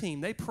prayer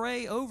team, they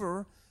pray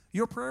over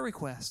your prayer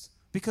request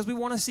because we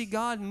want to see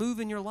God move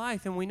in your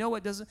life, and we know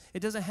it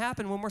doesn't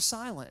happen when we're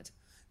silent.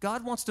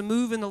 God wants to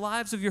move in the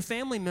lives of your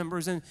family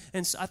members, and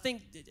I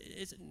think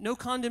it's no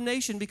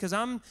condemnation because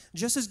I'm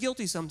just as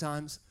guilty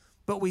sometimes.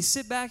 But we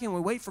sit back and we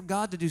wait for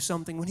God to do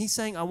something when he's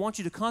saying, I want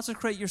you to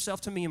consecrate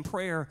yourself to me in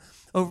prayer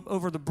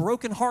over the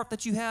broken heart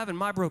that you have and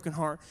my broken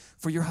heart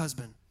for your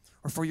husband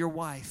or for your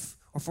wife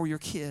or for your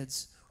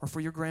kids or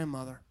for your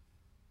grandmother.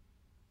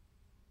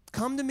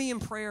 Come to me in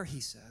prayer, he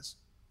says.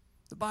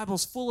 The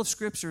Bible's full of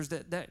scriptures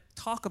that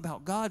talk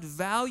about God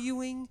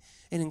valuing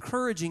and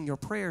encouraging your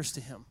prayers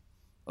to him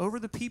over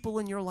the people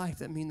in your life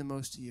that mean the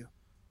most to you.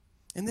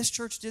 And this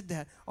church did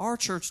that. Our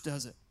church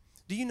does it.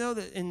 Do you know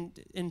that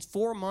in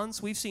 4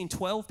 months, we've seen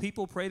 12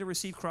 people pray to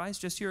receive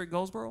Christ just here at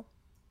Goldsboro?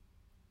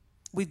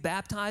 We've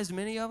baptized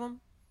many of them.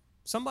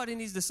 Somebody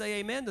needs to say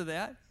amen to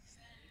that.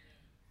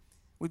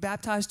 We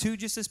baptized 2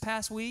 just this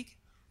past week.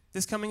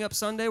 This coming up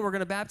Sunday, we're going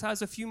to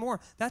baptize a few more.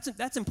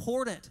 That's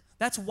important.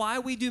 That's why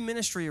we do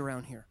ministry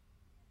around here.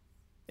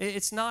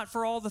 It's not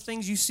for all the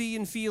things you see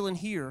and feel and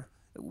hear.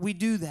 We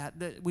do that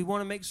we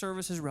want to make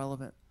services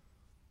relevant.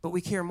 But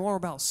we care more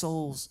about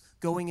souls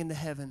going into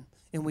heaven,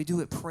 and we do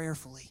it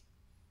prayerfully.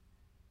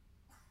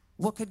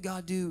 What could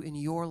God do in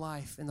your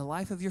life, in the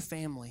life of your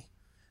family,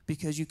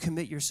 because you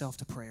commit yourself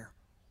to prayer?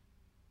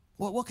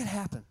 What could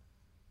happen?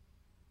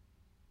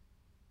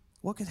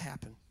 What could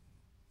happen?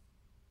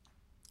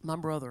 My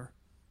brother,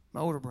 my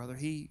older brother,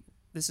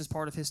 this is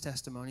part of his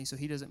testimony, so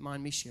he doesn't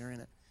mind me sharing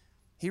it.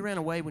 He ran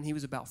away when he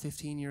was about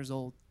 15 years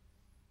old,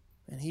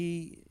 and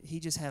he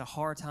just had a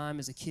hard time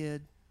as a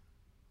kid.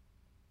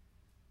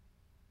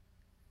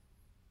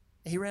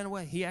 He ran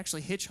away. He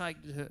actually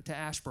hitchhiked to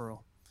Asheboro.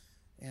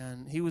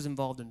 And he was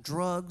involved in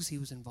drugs. He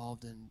was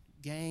involved in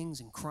gangs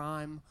and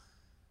crime.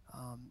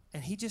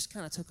 And he just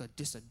kind of took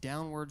just a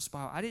downward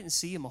spiral. I didn't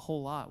see him a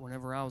whole lot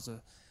whenever I was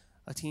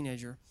a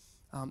teenager.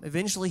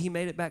 Eventually, he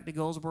made it back to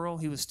Goldsboro.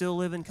 He was still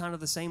living kind of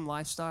the same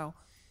lifestyle.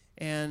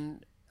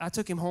 And I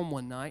took him home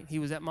one night. He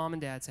was at Mom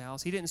and Dad's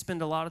house. He didn't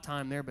spend a lot of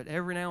time there, but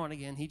every now and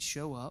again, he'd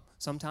show up,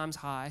 sometimes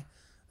high.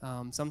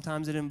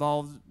 Sometimes it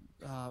involved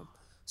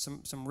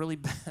some really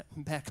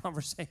bad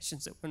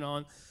conversations that went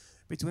on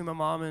between my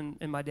mom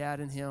and my dad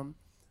and him.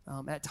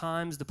 At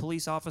times, the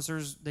police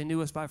officers, they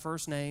knew us by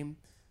first name.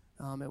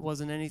 It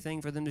wasn't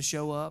anything for them to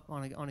show up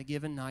on a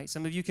given night.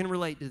 Some of you can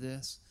relate to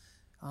this.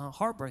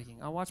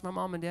 Heartbreaking. I watched my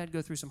mom and dad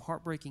go through some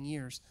heartbreaking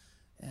years,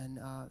 and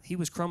he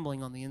was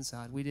crumbling on the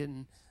inside. We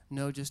didn't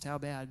know just how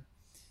bad.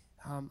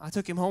 I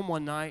took him home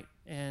one night,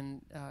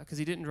 and because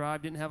he didn't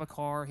drive, didn't have a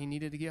car, he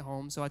needed to get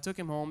home. So I took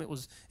him home. It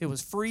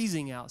was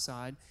freezing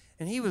outside,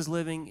 and he was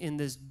living in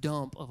this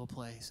dump of a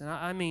place. And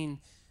I mean,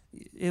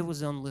 it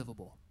was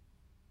unlivable.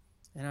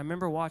 And I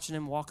remember watching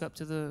him walk up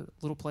to the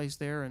little place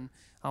there, and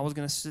I was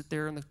going to sit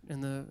there in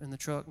the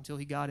truck until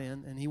he got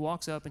in. And he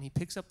walks up and he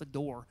picks up the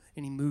door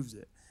and he moves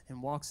it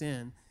and walks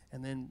in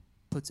and then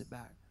puts it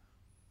back.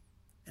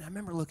 And I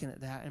remember looking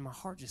at that, and my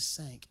heart just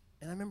sank.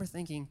 And I remember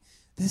thinking,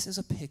 this is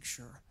a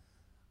picture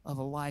of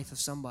a life of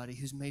somebody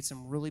who's made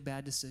some really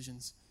bad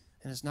decisions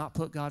and has not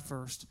put God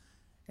first,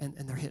 and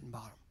they're hitting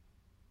bottom.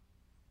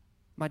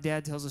 My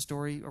dad tells a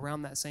story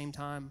around that same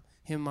time.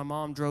 Him and my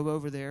mom drove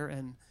over there,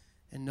 and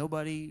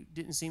nobody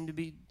didn't seem to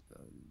be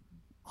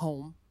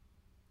home.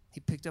 He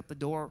picked up the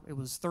door. It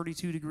was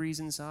 32 degrees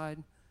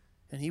inside,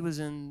 and he was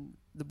in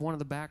one of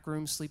the back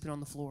rooms sleeping on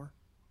the floor.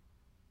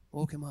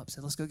 Woke him up,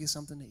 said, let's go get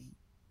something to eat.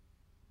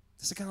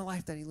 That's the kind of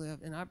life that he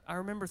lived. And I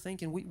remember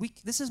thinking,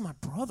 this is my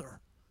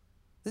brother.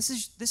 This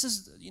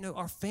is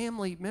our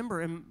family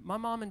member. And my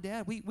mom and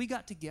dad, we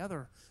got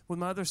together with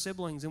my other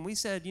siblings, and we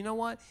said, you know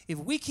what? If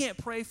we can't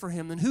pray for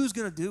him, then who's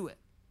going to do it?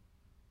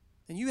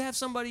 And you have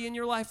somebody in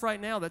your life right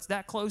now that's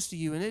that close to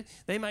you, and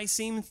they might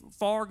seem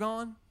far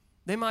gone.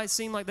 They might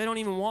seem like they don't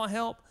even want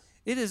help.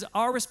 It is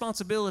our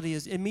responsibility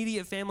as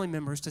immediate family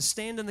members to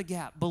stand in the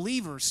gap,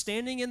 believers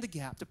standing in the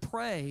gap to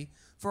pray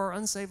for our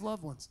unsaved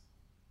loved ones.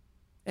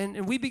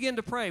 And we begin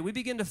to pray. We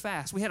begin to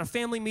fast. We had a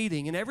family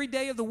meeting, and every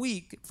day of the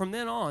week from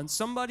then on,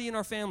 somebody in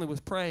our family was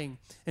praying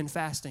and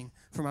fasting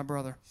for my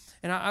brother.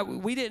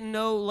 And we didn't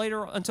know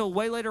until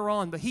way later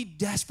on, but he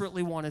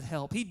desperately wanted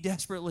help. He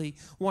desperately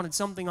wanted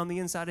something on the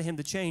inside of him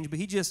to change, but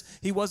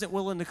he wasn't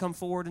willing to come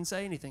forward and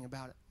say anything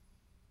about it.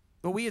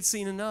 But we had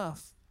seen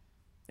enough,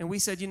 and we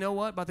said, you know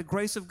what? By the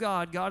grace of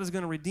God, God is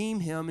going to redeem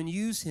him and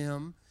use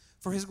him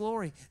for his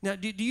glory. Now,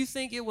 do you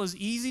think it was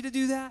easy to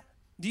do that?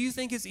 Do you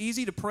think it's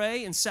easy to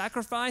pray and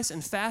sacrifice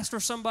and fast for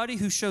somebody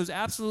who shows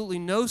absolutely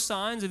no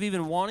signs of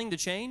even wanting to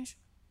change?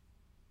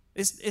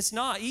 It's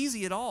not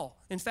easy at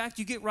all. In fact,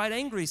 you get right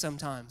angry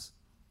sometimes.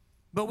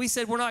 But we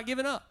said we're not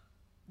giving up.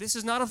 This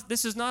is not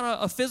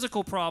a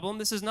physical problem.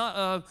 This is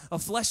not a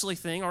fleshly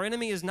thing. Our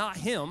enemy is not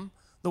him.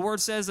 The word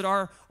says that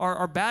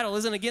our battle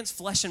isn't against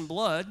flesh and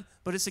blood,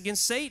 but it's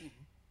against Satan.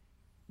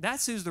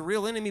 That's who's the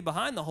real enemy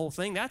behind the whole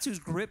thing. That's who's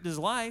gripped his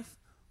life.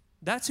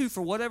 That's who,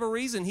 for whatever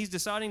reason, he's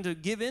deciding to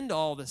give in to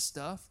all this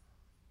stuff.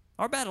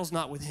 Our battle's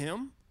not with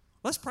him.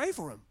 Let's pray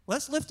for him.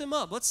 Let's lift him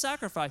up. Let's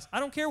sacrifice. I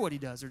don't care what he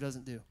does or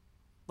doesn't do.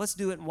 Let's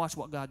do it and watch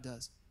what God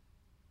does.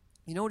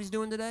 You know what he's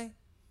doing today?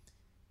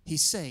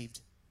 He's saved.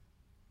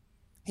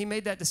 He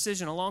made that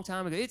decision a long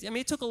time ago.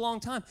 It took a long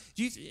time.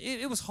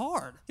 It was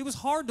hard. It was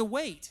hard to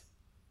wait.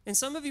 And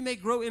some of you may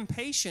grow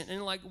impatient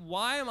and like,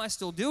 why am I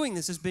still doing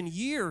this? It's been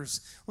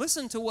years.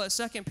 Listen to what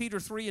 2 Peter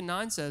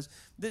 3:9 says.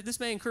 This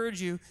may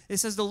encourage you. It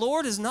says, the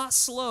Lord is not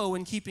slow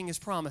in keeping his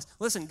promise.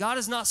 Listen, God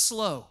is not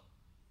slow.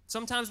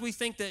 Sometimes we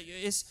think that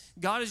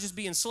God is just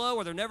being slow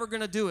or they're never going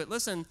to do it.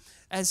 Listen,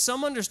 as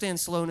some understand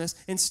slowness,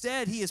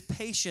 instead he is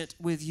patient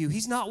with you.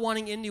 He's not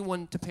wanting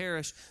anyone to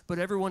perish, but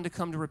everyone to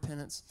come to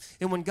repentance.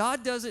 And when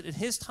God does it in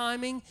his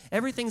timing,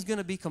 everything's going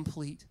to be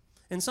complete.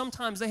 And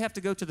sometimes they have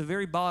to go to the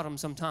very bottom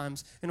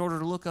sometimes in order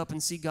to look up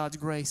and see God's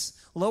grace,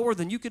 lower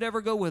than you could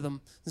ever go with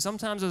them. And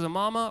sometimes as a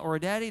mama or a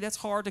daddy, that's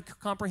hard to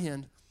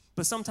comprehend.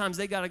 But sometimes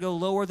they got to go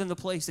lower than the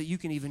place that you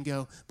can even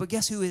go. But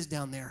guess who is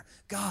down there?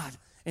 God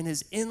and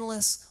his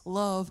endless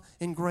love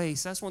and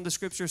grace. That's when the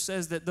scripture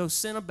says that though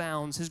sin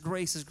abounds, his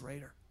grace is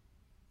greater.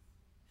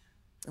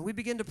 And we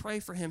begin to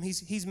pray for him.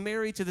 He's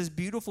married to this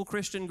beautiful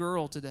Christian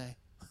girl today.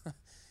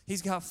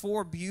 He's got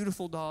 4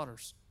 beautiful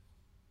daughters.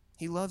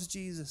 He loves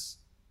Jesus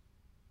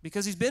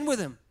because he's been with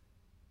him.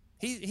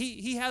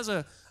 He has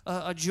a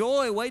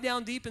joy way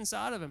down deep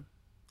inside of him.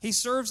 He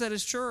serves at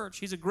his church.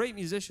 He's a great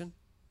musician.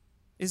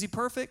 Is he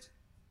perfect?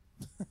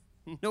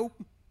 Nope.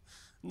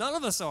 None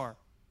of us are.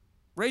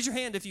 Raise your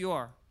hand if you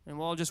are, and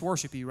we'll all just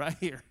worship you right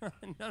here.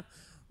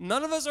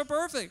 None of us are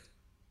perfect.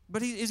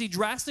 But is he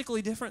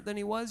drastically different than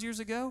he was years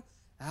ago?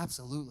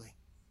 Absolutely.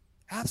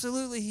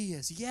 Absolutely he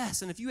is.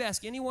 Yes, and if you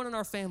ask anyone in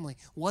our family,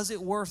 was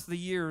it worth the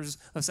years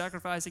of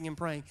sacrificing and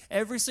praying?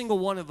 Every single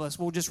one of us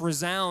will just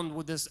resound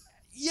with this,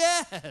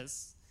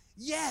 yes.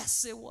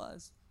 Yes, it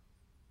was.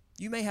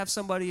 You may have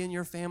somebody in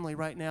your family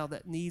right now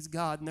that needs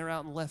God, and they're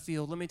out in left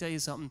field. Let me tell you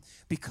something.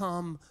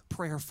 Become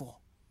prayerful.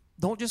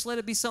 Don't just let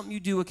it be something you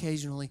do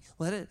occasionally.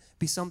 Let it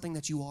be something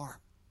that you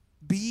are.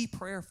 Be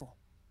prayerful.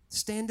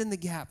 Stand in the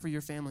gap for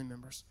your family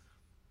members.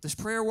 Does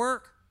prayer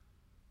work?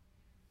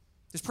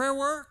 Does prayer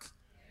work?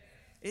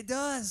 It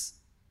does.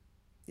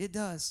 It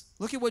does.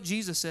 Look at what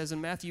Jesus says in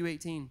Matthew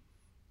 18.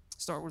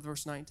 Start with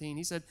verse 19.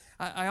 He said,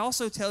 I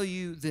also tell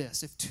you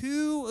this. If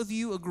 2 of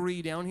you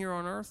agree down here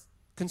on earth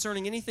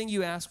concerning anything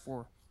you ask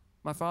for,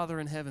 my Father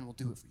in heaven will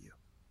do it for you.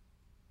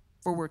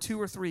 For where 2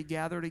 or 3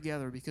 gather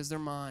together because they're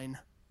mine,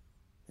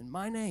 in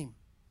my name,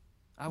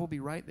 I will be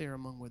right there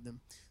with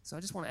them. So I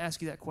just want to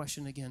ask you that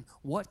question again.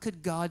 What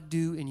could God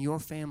do in your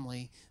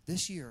family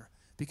this year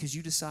because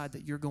you decide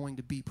that you're going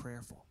to be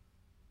prayerful?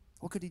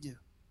 What could he do?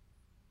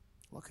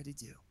 What could he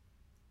do?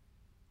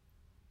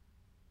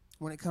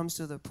 When it comes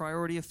to the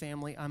priority of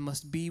family, I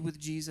must be with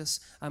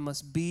Jesus. I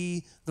must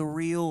be the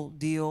real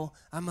deal.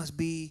 I must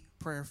be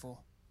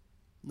prayerful.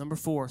 Number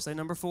 4. Say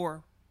number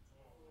 4.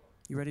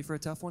 You ready for a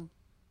tough one?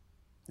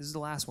 This is the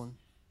last one.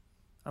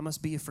 I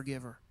must be a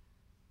forgiver.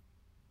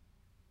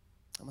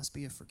 I must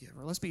be a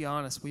forgiver. Let's be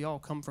honest. We all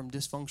come from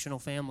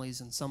dysfunctional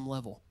families in some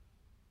level.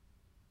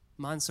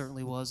 Mine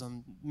certainly was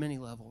on many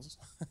levels.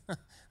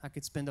 I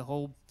could spend a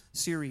whole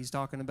series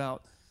talking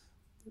about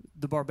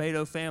the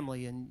Barbado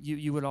family, and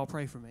you would all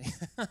pray for me.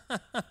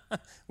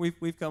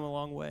 We've come a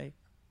long way.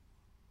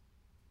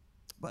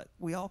 But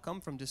we all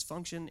come from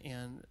dysfunction,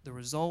 and the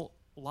result,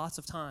 lots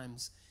of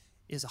times,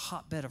 is a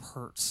hotbed of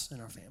hurts in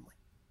our family.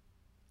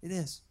 It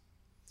is.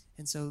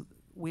 And so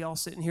we all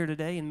sitting here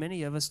today, and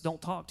many of us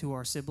don't talk to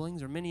our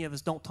siblings, or many of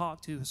us don't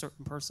talk to a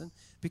certain person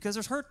because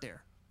there's hurt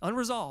there,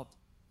 unresolved,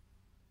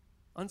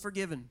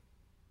 unforgiven.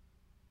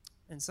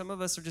 And some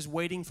of us are just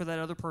waiting for that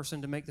other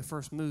person to make the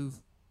first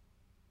move.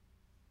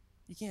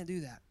 You can't do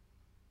that.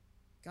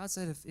 God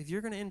said if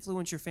you're going to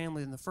influence your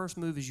family, then the first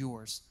move is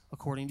yours,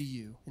 according to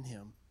you and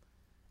him.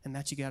 And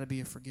that you got to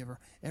be a forgiver.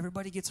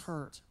 Everybody gets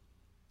hurt.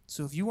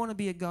 So if you want to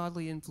be a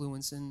godly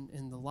influence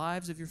in the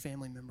lives of your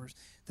family members,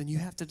 then you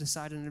have to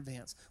decide in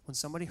advance, when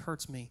somebody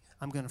hurts me,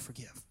 I'm going to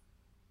forgive.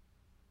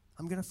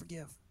 I'm going to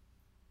forgive.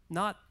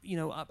 Not,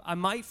 I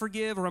might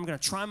forgive, or I'm going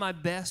to try my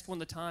best when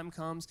the time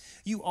comes.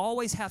 You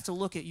always have to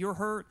look at your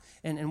hurt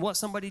and what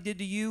somebody did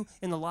to you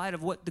in the light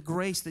of what the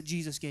grace that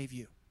Jesus gave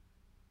you.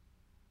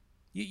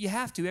 You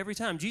have to every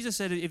time. Jesus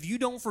said, if you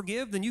don't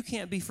forgive, then you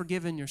can't be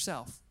forgiven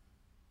yourself.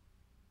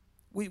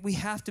 We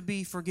have to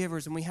be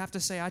forgivers, and we have to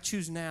say, I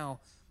choose now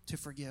to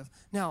forgive.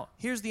 Now,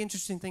 here's the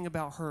interesting thing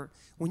about hurt.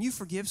 When you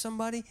forgive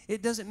somebody,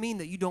 it doesn't mean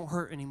that you don't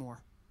hurt anymore.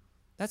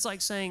 That's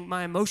like saying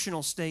my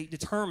emotional state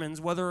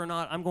determines whether or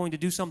not I'm going to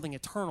do something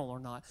eternal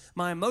or not.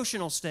 My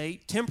emotional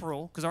state,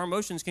 temporal, because our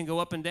emotions can go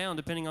up and down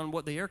depending on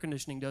what the air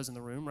conditioning does in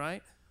the room,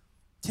 right?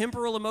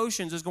 Temporal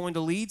emotions is going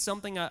to lead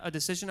something, a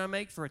decision I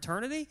make for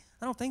eternity?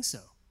 I don't think so.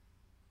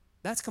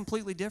 That's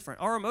completely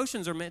different. Our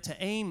emotions are meant to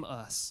aim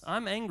us.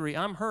 I'm angry,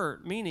 I'm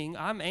hurt, meaning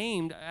I'm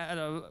aimed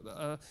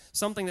at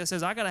something that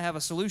says I got to have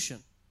a solution.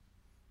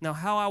 Now,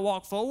 how I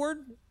walk forward,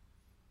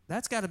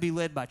 that's got to be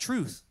led by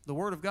truth, the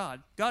Word of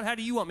God. God, how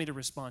do you want me to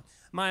respond?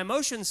 My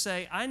emotions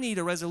say I need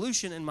a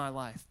resolution in my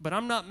life, but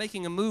I'm not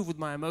making a move with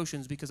my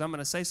emotions because I'm going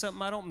to say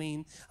something I don't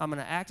mean, I'm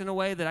going to act in a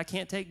way that I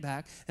can't take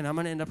back, and I'm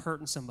going to end up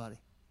hurting somebody.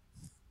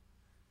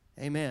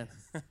 Amen.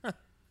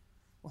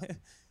 There's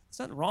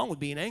nothing wrong with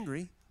being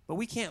angry, but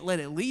we can't let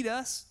it lead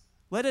us.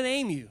 Let it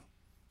aim you.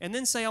 And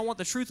then say, I want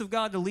the truth of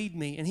God to lead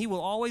me, and He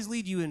will always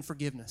lead you in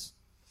forgiveness.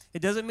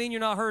 It doesn't mean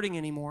you're not hurting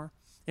anymore.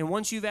 And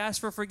once you've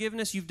asked for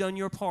forgiveness, you've done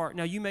your part.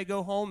 Now, you may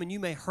go home and you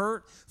may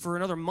hurt for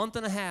another month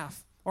and a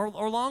half or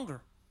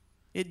longer.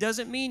 It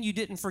doesn't mean you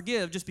didn't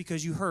forgive just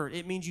because you hurt.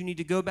 It means you need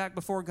to go back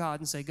before God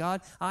and say,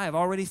 God, I have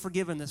already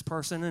forgiven this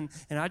person,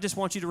 and I just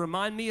want you to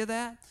remind me of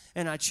that,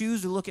 and I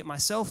choose to look at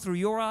myself through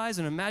your eyes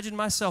and imagine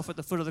myself at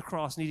the foot of the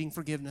cross needing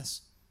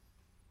forgiveness.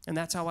 And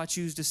that's how I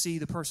choose to see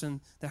the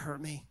person that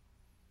hurt me.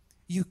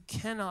 You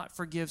cannot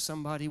forgive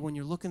somebody when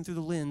you're looking through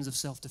the lens of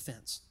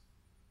self-defense.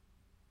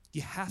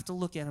 You have to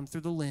look at them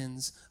through the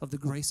lens of the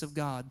grace of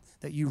God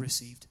that you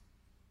received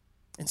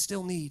and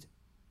still need,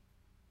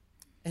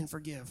 and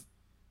forgive.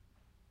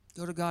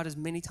 Go to God as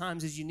many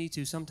times as you need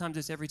to. Sometimes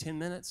it's every 10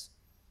 minutes.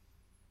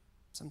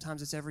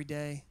 Sometimes it's every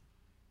day.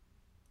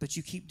 But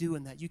you keep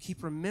doing that. You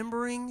keep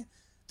remembering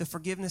the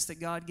forgiveness that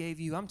God gave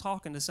you. I'm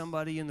talking to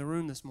somebody in the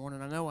room this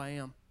morning. I know I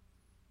am.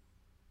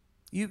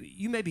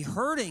 You may be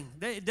hurting.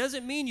 It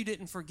doesn't mean you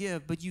didn't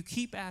forgive, but you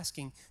keep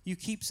asking. You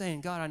keep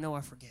saying, God, I know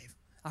I forgave.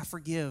 I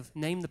forgive.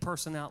 Name the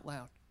person out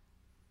loud.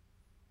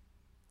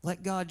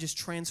 Let God just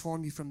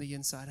transform you from the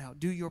inside out.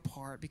 Do your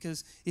part,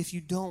 because if you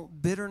don't,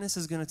 bitterness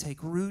is going to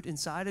take root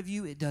inside of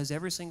you. It does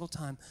every single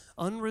time.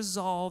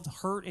 Unresolved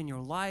hurt in your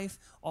life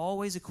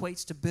always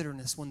equates to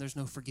bitterness when there's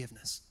no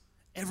forgiveness.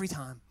 Every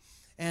time.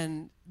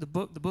 And the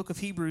book of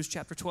Hebrews,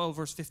 chapter 12,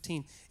 verse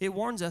 15, it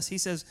warns us. He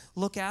says,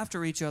 look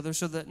after each other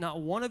so that not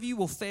one of you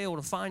will fail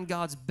to find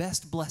God's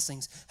best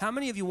blessings. How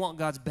many of you want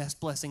God's best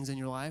blessings in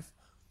your life?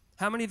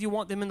 How many of you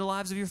want them in the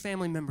lives of your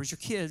family members, your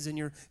kids, and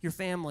your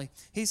family?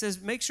 He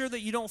says, make sure that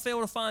you don't fail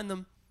to find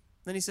them.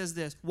 Then he says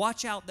this,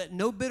 watch out that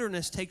no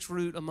bitterness takes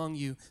root among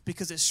you,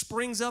 because it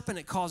springs up and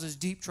it causes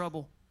deep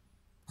trouble,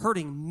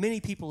 hurting many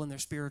people in their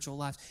spiritual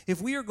lives.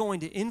 If we are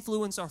going to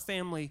influence our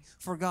family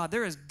for God,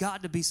 there has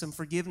got to be some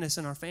forgiveness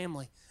in our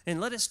family.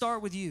 And let it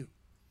start with you,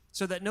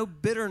 so that no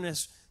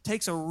bitterness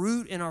takes a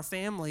root in our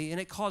family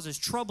and it causes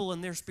trouble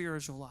in their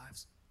spiritual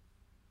lives.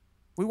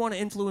 We want to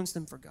influence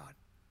them for God.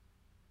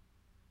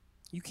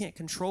 You can't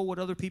control what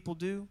other people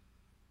do,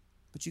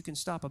 but you can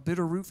stop a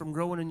bitter root from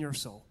growing in your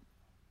soul.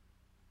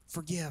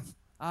 Forgive.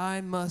 I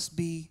must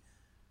be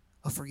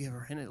a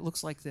forgiver. And it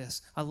looks like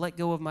this. I let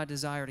go of my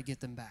desire to get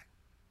them back.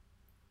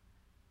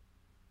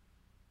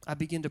 I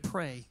begin to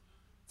pray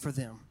for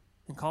them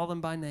and call them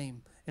by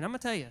name. And I'm going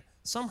to tell you,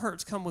 some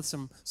hurts come with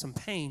some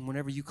pain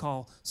whenever you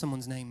call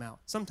someone's name out.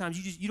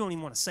 Sometimes you don't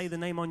even want to say the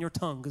name on your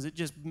tongue because it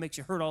just makes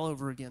you hurt all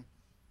over again.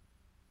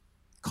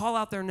 Call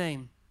out their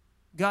name.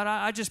 God,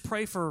 I just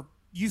pray for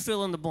you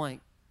fill in the blank.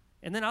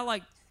 And then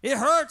it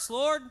hurts,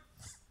 Lord.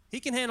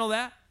 He can handle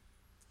that.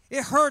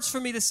 It hurts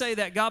for me to say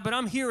that, God, but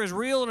I'm here as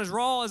real and as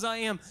raw as I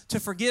am to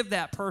forgive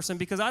that person,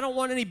 because I don't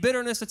want any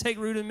bitterness to take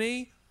root in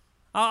me.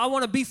 I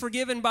want to be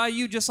forgiven by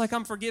you just like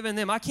I'm forgiving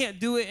them. I can't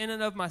do it in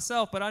and of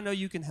myself, but I know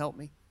you can help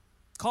me.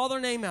 Call their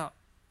name out.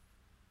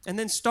 And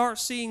then start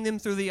seeing them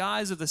through the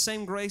eyes of the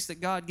same grace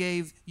that God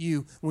gave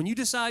you. When you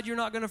decide you're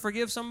not going to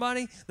forgive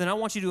somebody, then I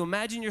want you to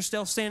imagine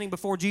yourself standing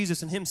before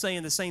Jesus and Him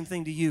saying the same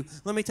thing to you.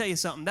 Let me tell you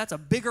something. That's a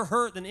bigger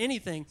hurt than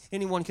anything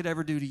anyone could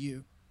ever do to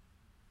you.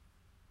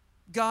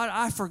 God,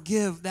 I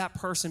forgive that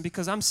person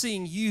because I'm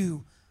seeing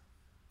you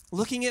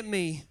looking at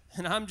me,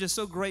 and I'm just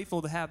so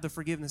grateful to have the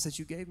forgiveness that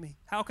you gave me.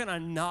 How can I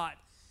not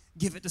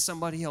give it to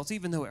somebody else,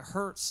 even though it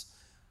hurts?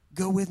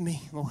 Go with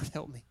me, Lord,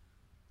 help me.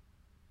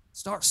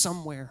 Start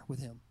somewhere with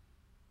him.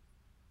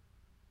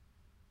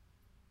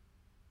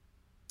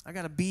 I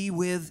got to be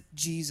with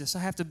Jesus. I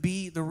have to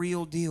be the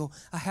real deal.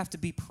 I have to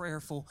be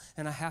prayerful,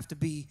 and I have to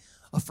be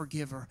a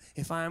forgiver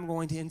if I am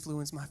going to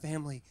influence my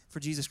family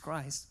for Jesus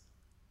Christ.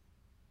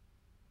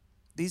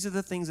 These are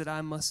the things that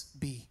I must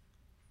be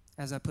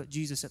as I put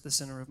Jesus at the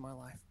center of my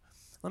life.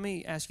 Let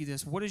me ask you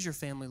this. What does your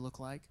family look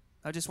like?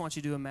 I just want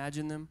you to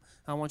imagine them.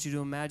 I want you to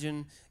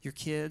imagine your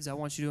kids. I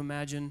want you to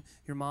imagine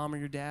your mom or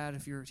your dad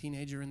if you're a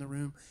teenager in the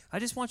room. I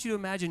just want you to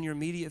imagine your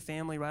immediate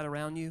family right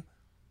around you.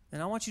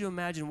 And I want you to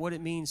imagine what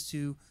it means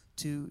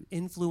to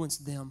influence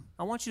them.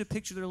 I want you to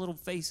picture their little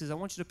faces. I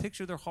want you to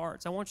picture their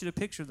hearts. I want you to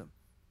picture them.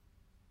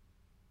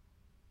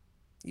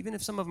 Even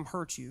if some of them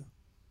hurt you,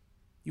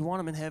 you want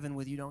them in heaven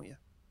with you, don't you?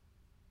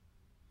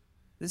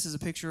 This is a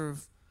picture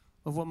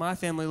of what my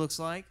family looks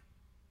like,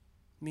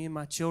 me and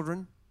my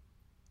children.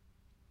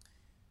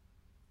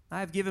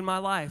 I have given my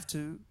life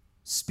to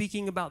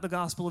speaking about the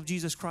gospel of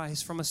Jesus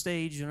Christ from a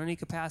stage in any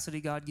capacity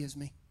God gives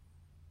me.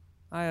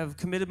 I have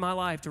committed my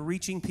life to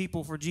reaching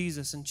people for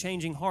Jesus and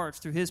changing hearts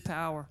through his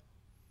power.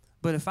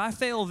 But if I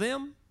fail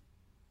them,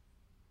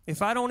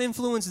 if I don't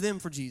influence them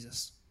for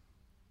Jesus,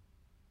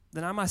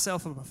 then I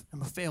myself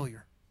am a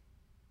failure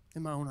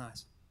in my own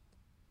eyes.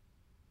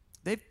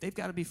 They've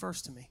got to be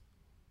first to me.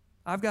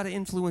 I've got to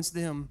influence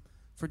them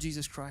for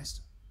Jesus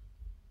Christ.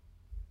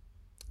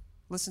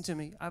 Listen to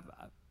me.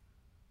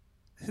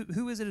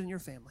 Who is it in your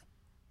family?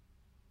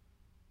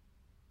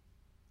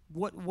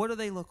 What do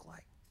they look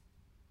like?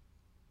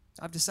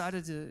 I've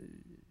decided to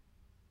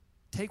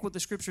take what the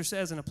Scripture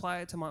says and apply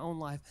it to my own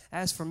life.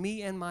 As for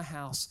me and my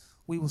house,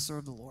 we will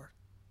serve the Lord.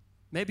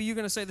 Maybe you're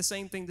going to say the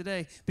same thing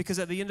today, because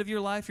at the end of your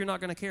life, you're not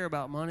going to care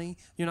about money.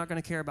 You're not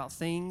going to care about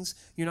things.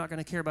 You're not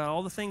going to care about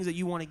all the things that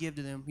you want to give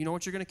to them. You know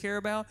what you're going to care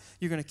about?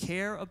 You're going to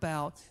care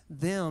about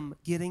them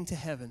getting to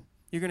heaven.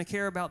 You're going to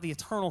care about the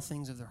eternal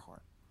things of their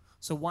heart.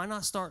 So why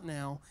not start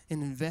now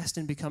and invest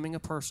in becoming a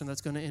person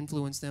that's going to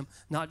influence them,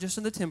 not just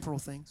in the temporal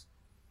things,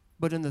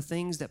 but in the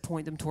things that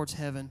point them towards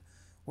heaven,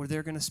 where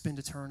they're going to spend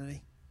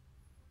eternity.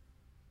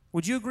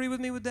 Would you agree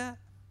with me with that?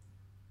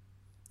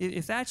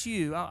 If that's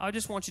you, I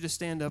just want you to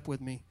stand up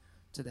with me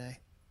today.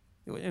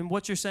 And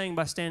what you're saying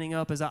by standing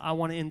up is, I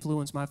want to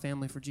influence my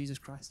family for Jesus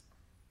Christ.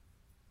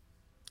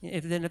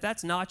 If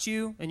that's not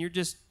you, and you're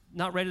just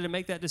not ready to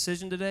make that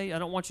decision today, I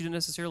don't want you to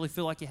necessarily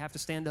feel like you have to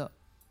stand up.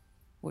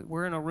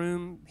 We're in a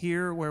room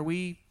here where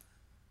we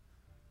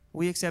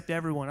accept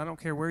everyone. I don't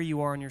care where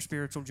you are in your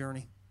spiritual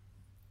journey.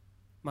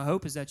 My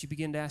hope is that you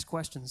begin to ask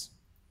questions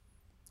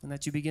and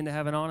that you begin to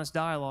have an honest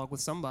dialogue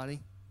with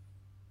somebody,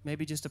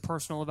 maybe just a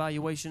personal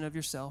evaluation of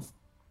yourself.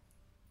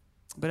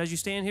 But as you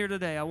stand here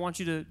today, I want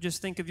you to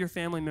just think of your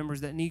family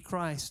members that need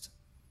Christ.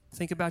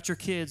 Think about your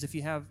kids, if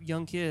you have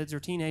young kids or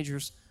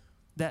teenagers,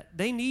 that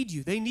they need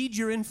you. They need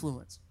your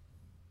influence.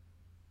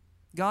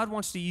 God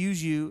wants to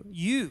use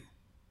you.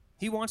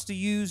 He wants to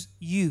use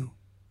you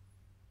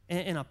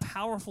in a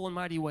powerful and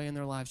mighty way in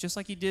their lives, just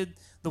like he did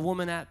the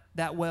woman at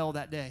that well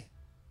that day.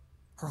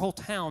 Her whole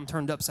town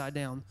turned upside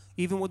down,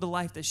 even with the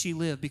life that she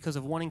lived because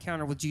of one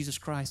encounter with Jesus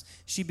Christ.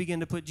 She began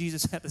to put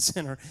Jesus at the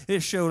center.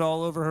 It showed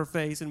all over her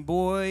face, and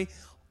boy,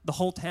 the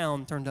whole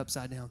town turned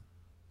upside down.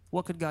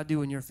 What could God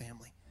do in your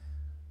family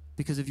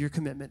because of your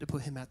commitment to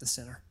put him at the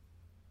center?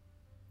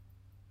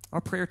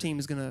 Our prayer team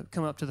is going to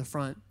come up to the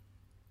front,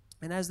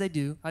 and as they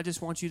do, I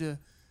just want you to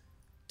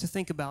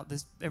think about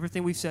this,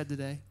 everything we've said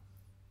today.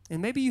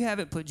 And maybe you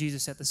haven't put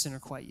Jesus at the center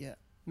quite yet.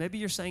 Maybe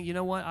you're saying, you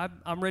know what,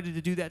 I'm ready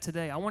to do that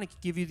today. I want to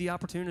give you the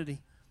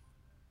opportunity.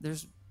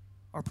 There's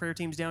our prayer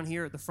team's down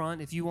here at the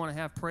front. If you want to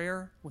have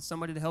prayer with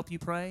somebody to help you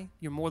pray,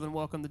 you're more than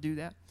welcome to do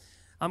that.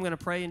 I'm going to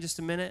pray in just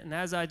a minute, and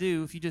as I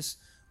do, if you just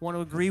want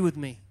to agree with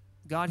me,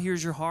 God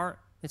hears your heart.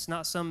 It's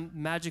not some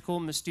magical,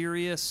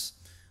 mysterious,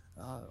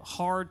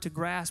 hard to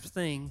grasp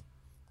thing.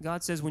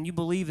 God says, when you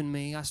believe in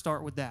me, I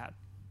start with that.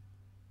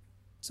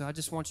 So I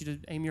just want you to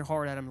aim your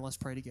heart at him, and let's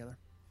pray together.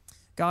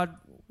 God,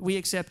 we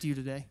accept you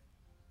today.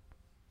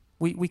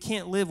 We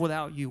can't live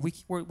without you.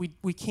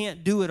 We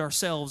can't do it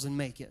ourselves and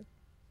make it.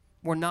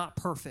 We're not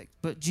perfect,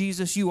 but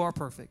Jesus, you are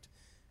perfect.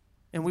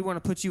 And we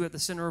want to put you at the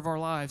center of our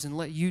lives and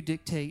let you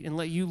dictate and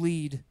let you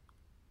lead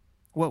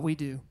what we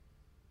do.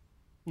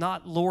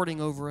 Not lording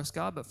over us,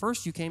 God, but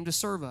first you came to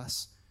serve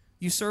us.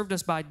 You served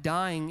us by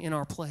dying in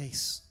our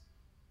place.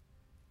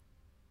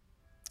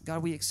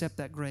 God, we accept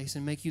that grace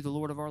and make you the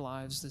Lord of our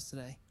lives this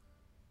today.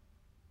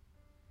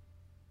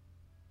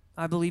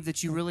 I believe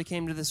that you really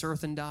came to this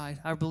earth and died.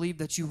 I believe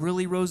that you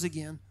really rose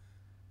again.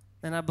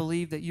 And I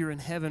believe that you're in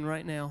heaven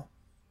right now.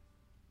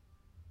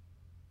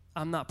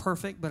 I'm not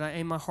perfect, but I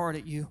aim my heart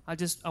at you.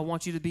 I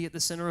want you to be at the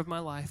center of my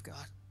life,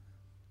 God.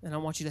 And I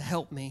want you to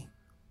help me.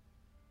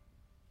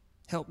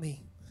 Help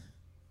me.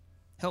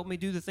 Help me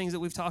do the things that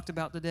we've talked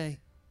about today.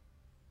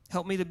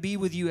 Help me to be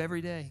with you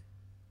every day.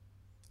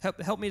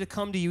 Help me to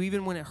come to you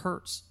even when it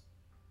hurts.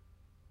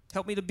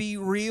 Help me to be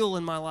real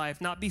in my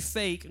life, not be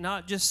fake,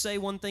 not just say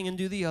one thing and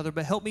do the other,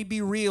 but help me be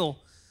real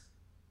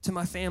to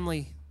my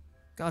family,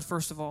 God,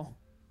 first of all.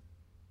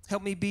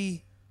 Help me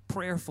be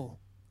prayerful.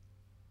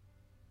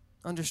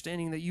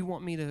 understanding that you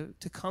want me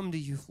to come to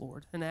you,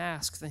 Lord, and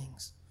ask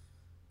things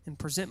and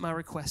present my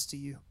requests to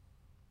you.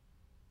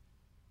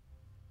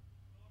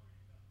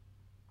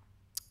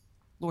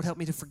 Lord, help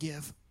me to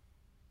forgive.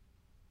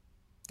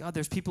 God,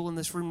 there's people in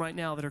this room right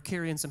now that are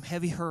carrying some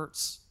heavy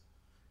hurts,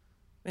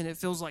 and it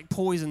feels like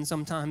poison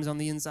sometimes on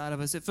the inside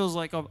of us. It feels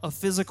like a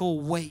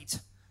physical weight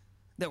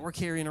that we're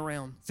carrying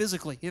around.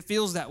 Physically, it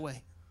feels that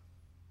way.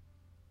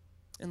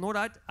 And Lord,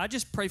 I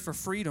just pray for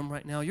freedom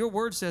right now. Your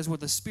word says where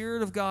the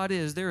Spirit of God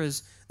is, there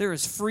is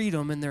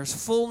freedom and there's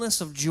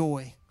fullness of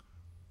joy.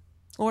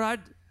 Lord,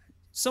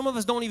 some of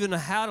us don't even know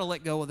how to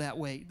let go of that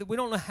weight. We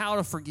don't know how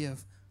to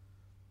forgive.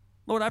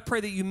 Lord, I pray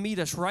that you meet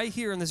us right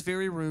here in this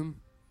very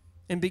room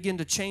and begin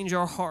to change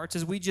our hearts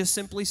as we just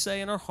simply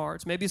say in our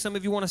hearts. Maybe some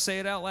of you want to say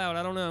it out loud.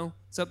 I don't know.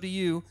 It's up to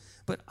you.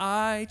 But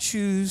I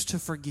choose to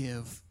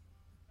forgive.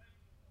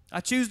 I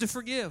choose to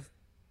forgive.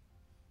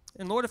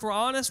 And Lord, if we're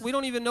honest, we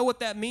don't even know what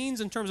that means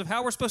in terms of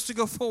how we're supposed to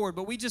go forward.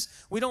 But we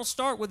don't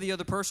start with the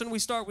other person. We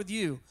start with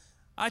you.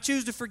 I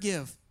choose to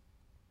forgive.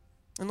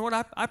 And Lord,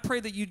 I pray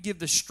that you'd give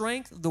the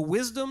strength, the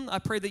wisdom. I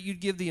pray that you'd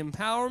give the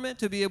empowerment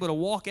to be able to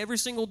walk every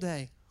single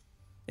day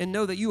and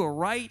know that you are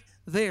right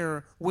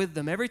there with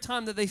them. Every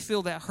time that they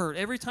feel that hurt,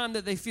 every time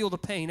that they feel the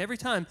pain, every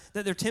time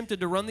that they're tempted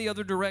to run the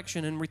other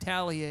direction and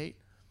retaliate,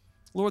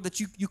 Lord, that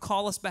you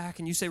call us back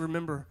and you say,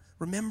 remember,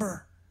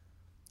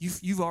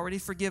 you've already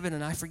forgiven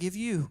and I forgive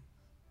you.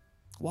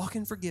 Walk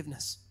in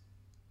forgiveness.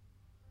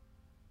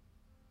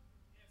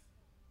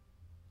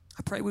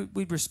 I pray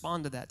we'd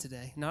respond to that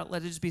today. Not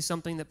let it just be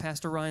something that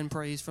Pastor Ryan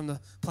prays from the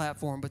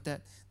platform, but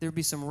that there'd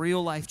be some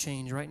real life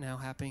change right now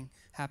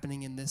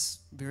happening in this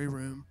very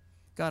room.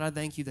 God, I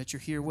thank you that you're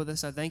here with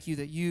us. I thank you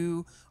that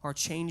you are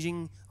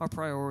changing our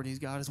priorities,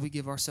 God, as we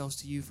give ourselves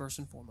to you first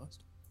and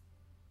foremost.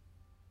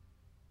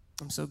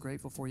 I'm so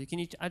grateful for you.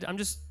 I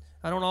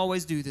don't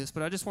always do this,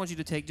 but I just want you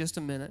to take just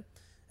a minute,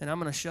 and I'm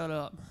going to shut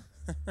up.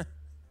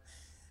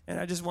 And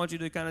I just want you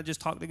to kind of just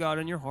talk to God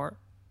in your heart.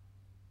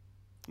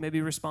 Maybe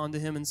respond to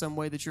him in some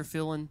way that you're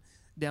feeling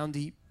down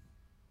deep.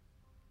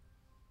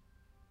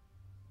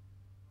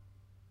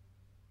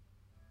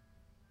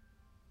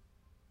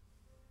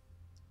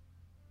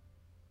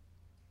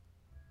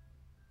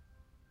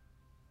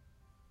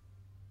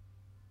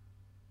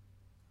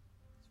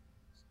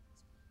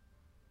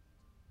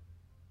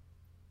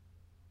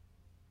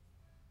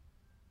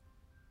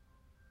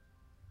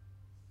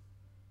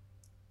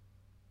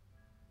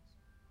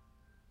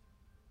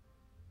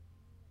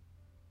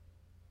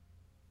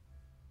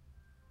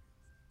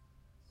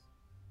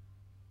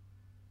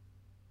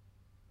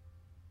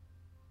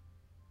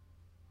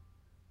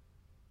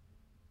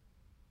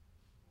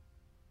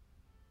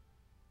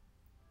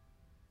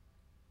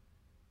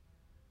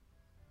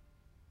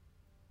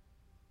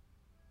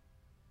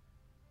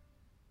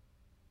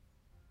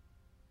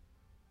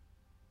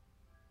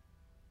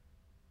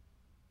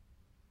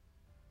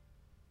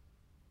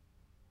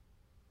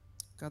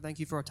 God, thank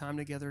you for our time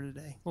together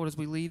today. Lord, as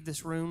we leave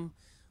this room,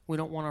 we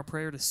don't want our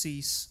prayer to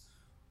cease.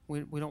 We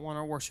don't want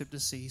our worship to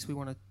cease. We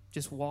want to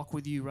just walk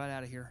with you right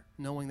out of here,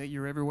 knowing that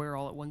you're everywhere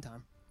all at one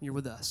time. You're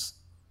with us,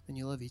 and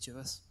you love each of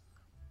us.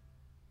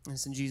 And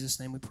it's in Jesus'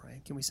 name we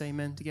pray. Can we say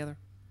amen together?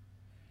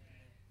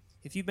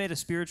 If you've made a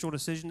spiritual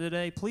decision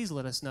today, please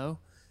let us know.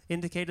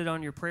 Indicate it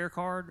on your prayer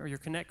card or your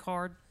Connect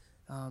card.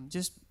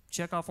 Just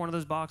check off one of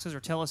those boxes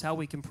or tell us how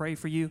we can pray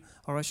for you.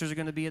 Our ushers are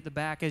going to be at the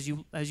back as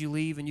you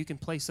leave, and you can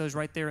place those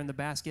right there in the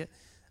basket.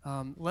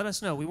 Let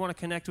us know. We want to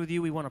connect with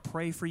you. We want to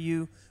pray for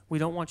you. We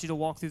don't want you to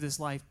walk through this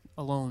life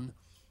alone.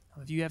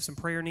 If you have some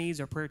prayer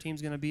needs, our prayer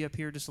team's going to be up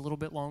here just a little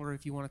bit longer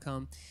if you want to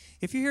come.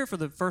 If you're here for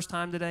the first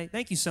time today,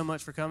 thank you so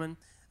much for coming.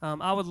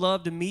 I would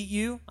love to meet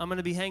you. I'm going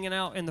to be hanging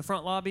out in the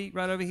front lobby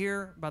right over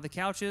here by the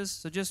couches.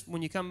 So just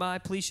when you come by,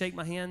 please shake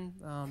my hand.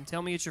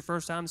 Tell me it's your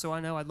first time so I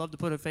know. I'd love to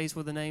put a face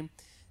with a name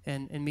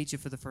and meet you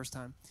for the first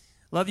time.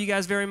 Love you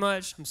guys very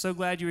much. I'm so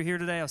glad you were here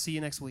today. I'll see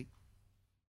you next week.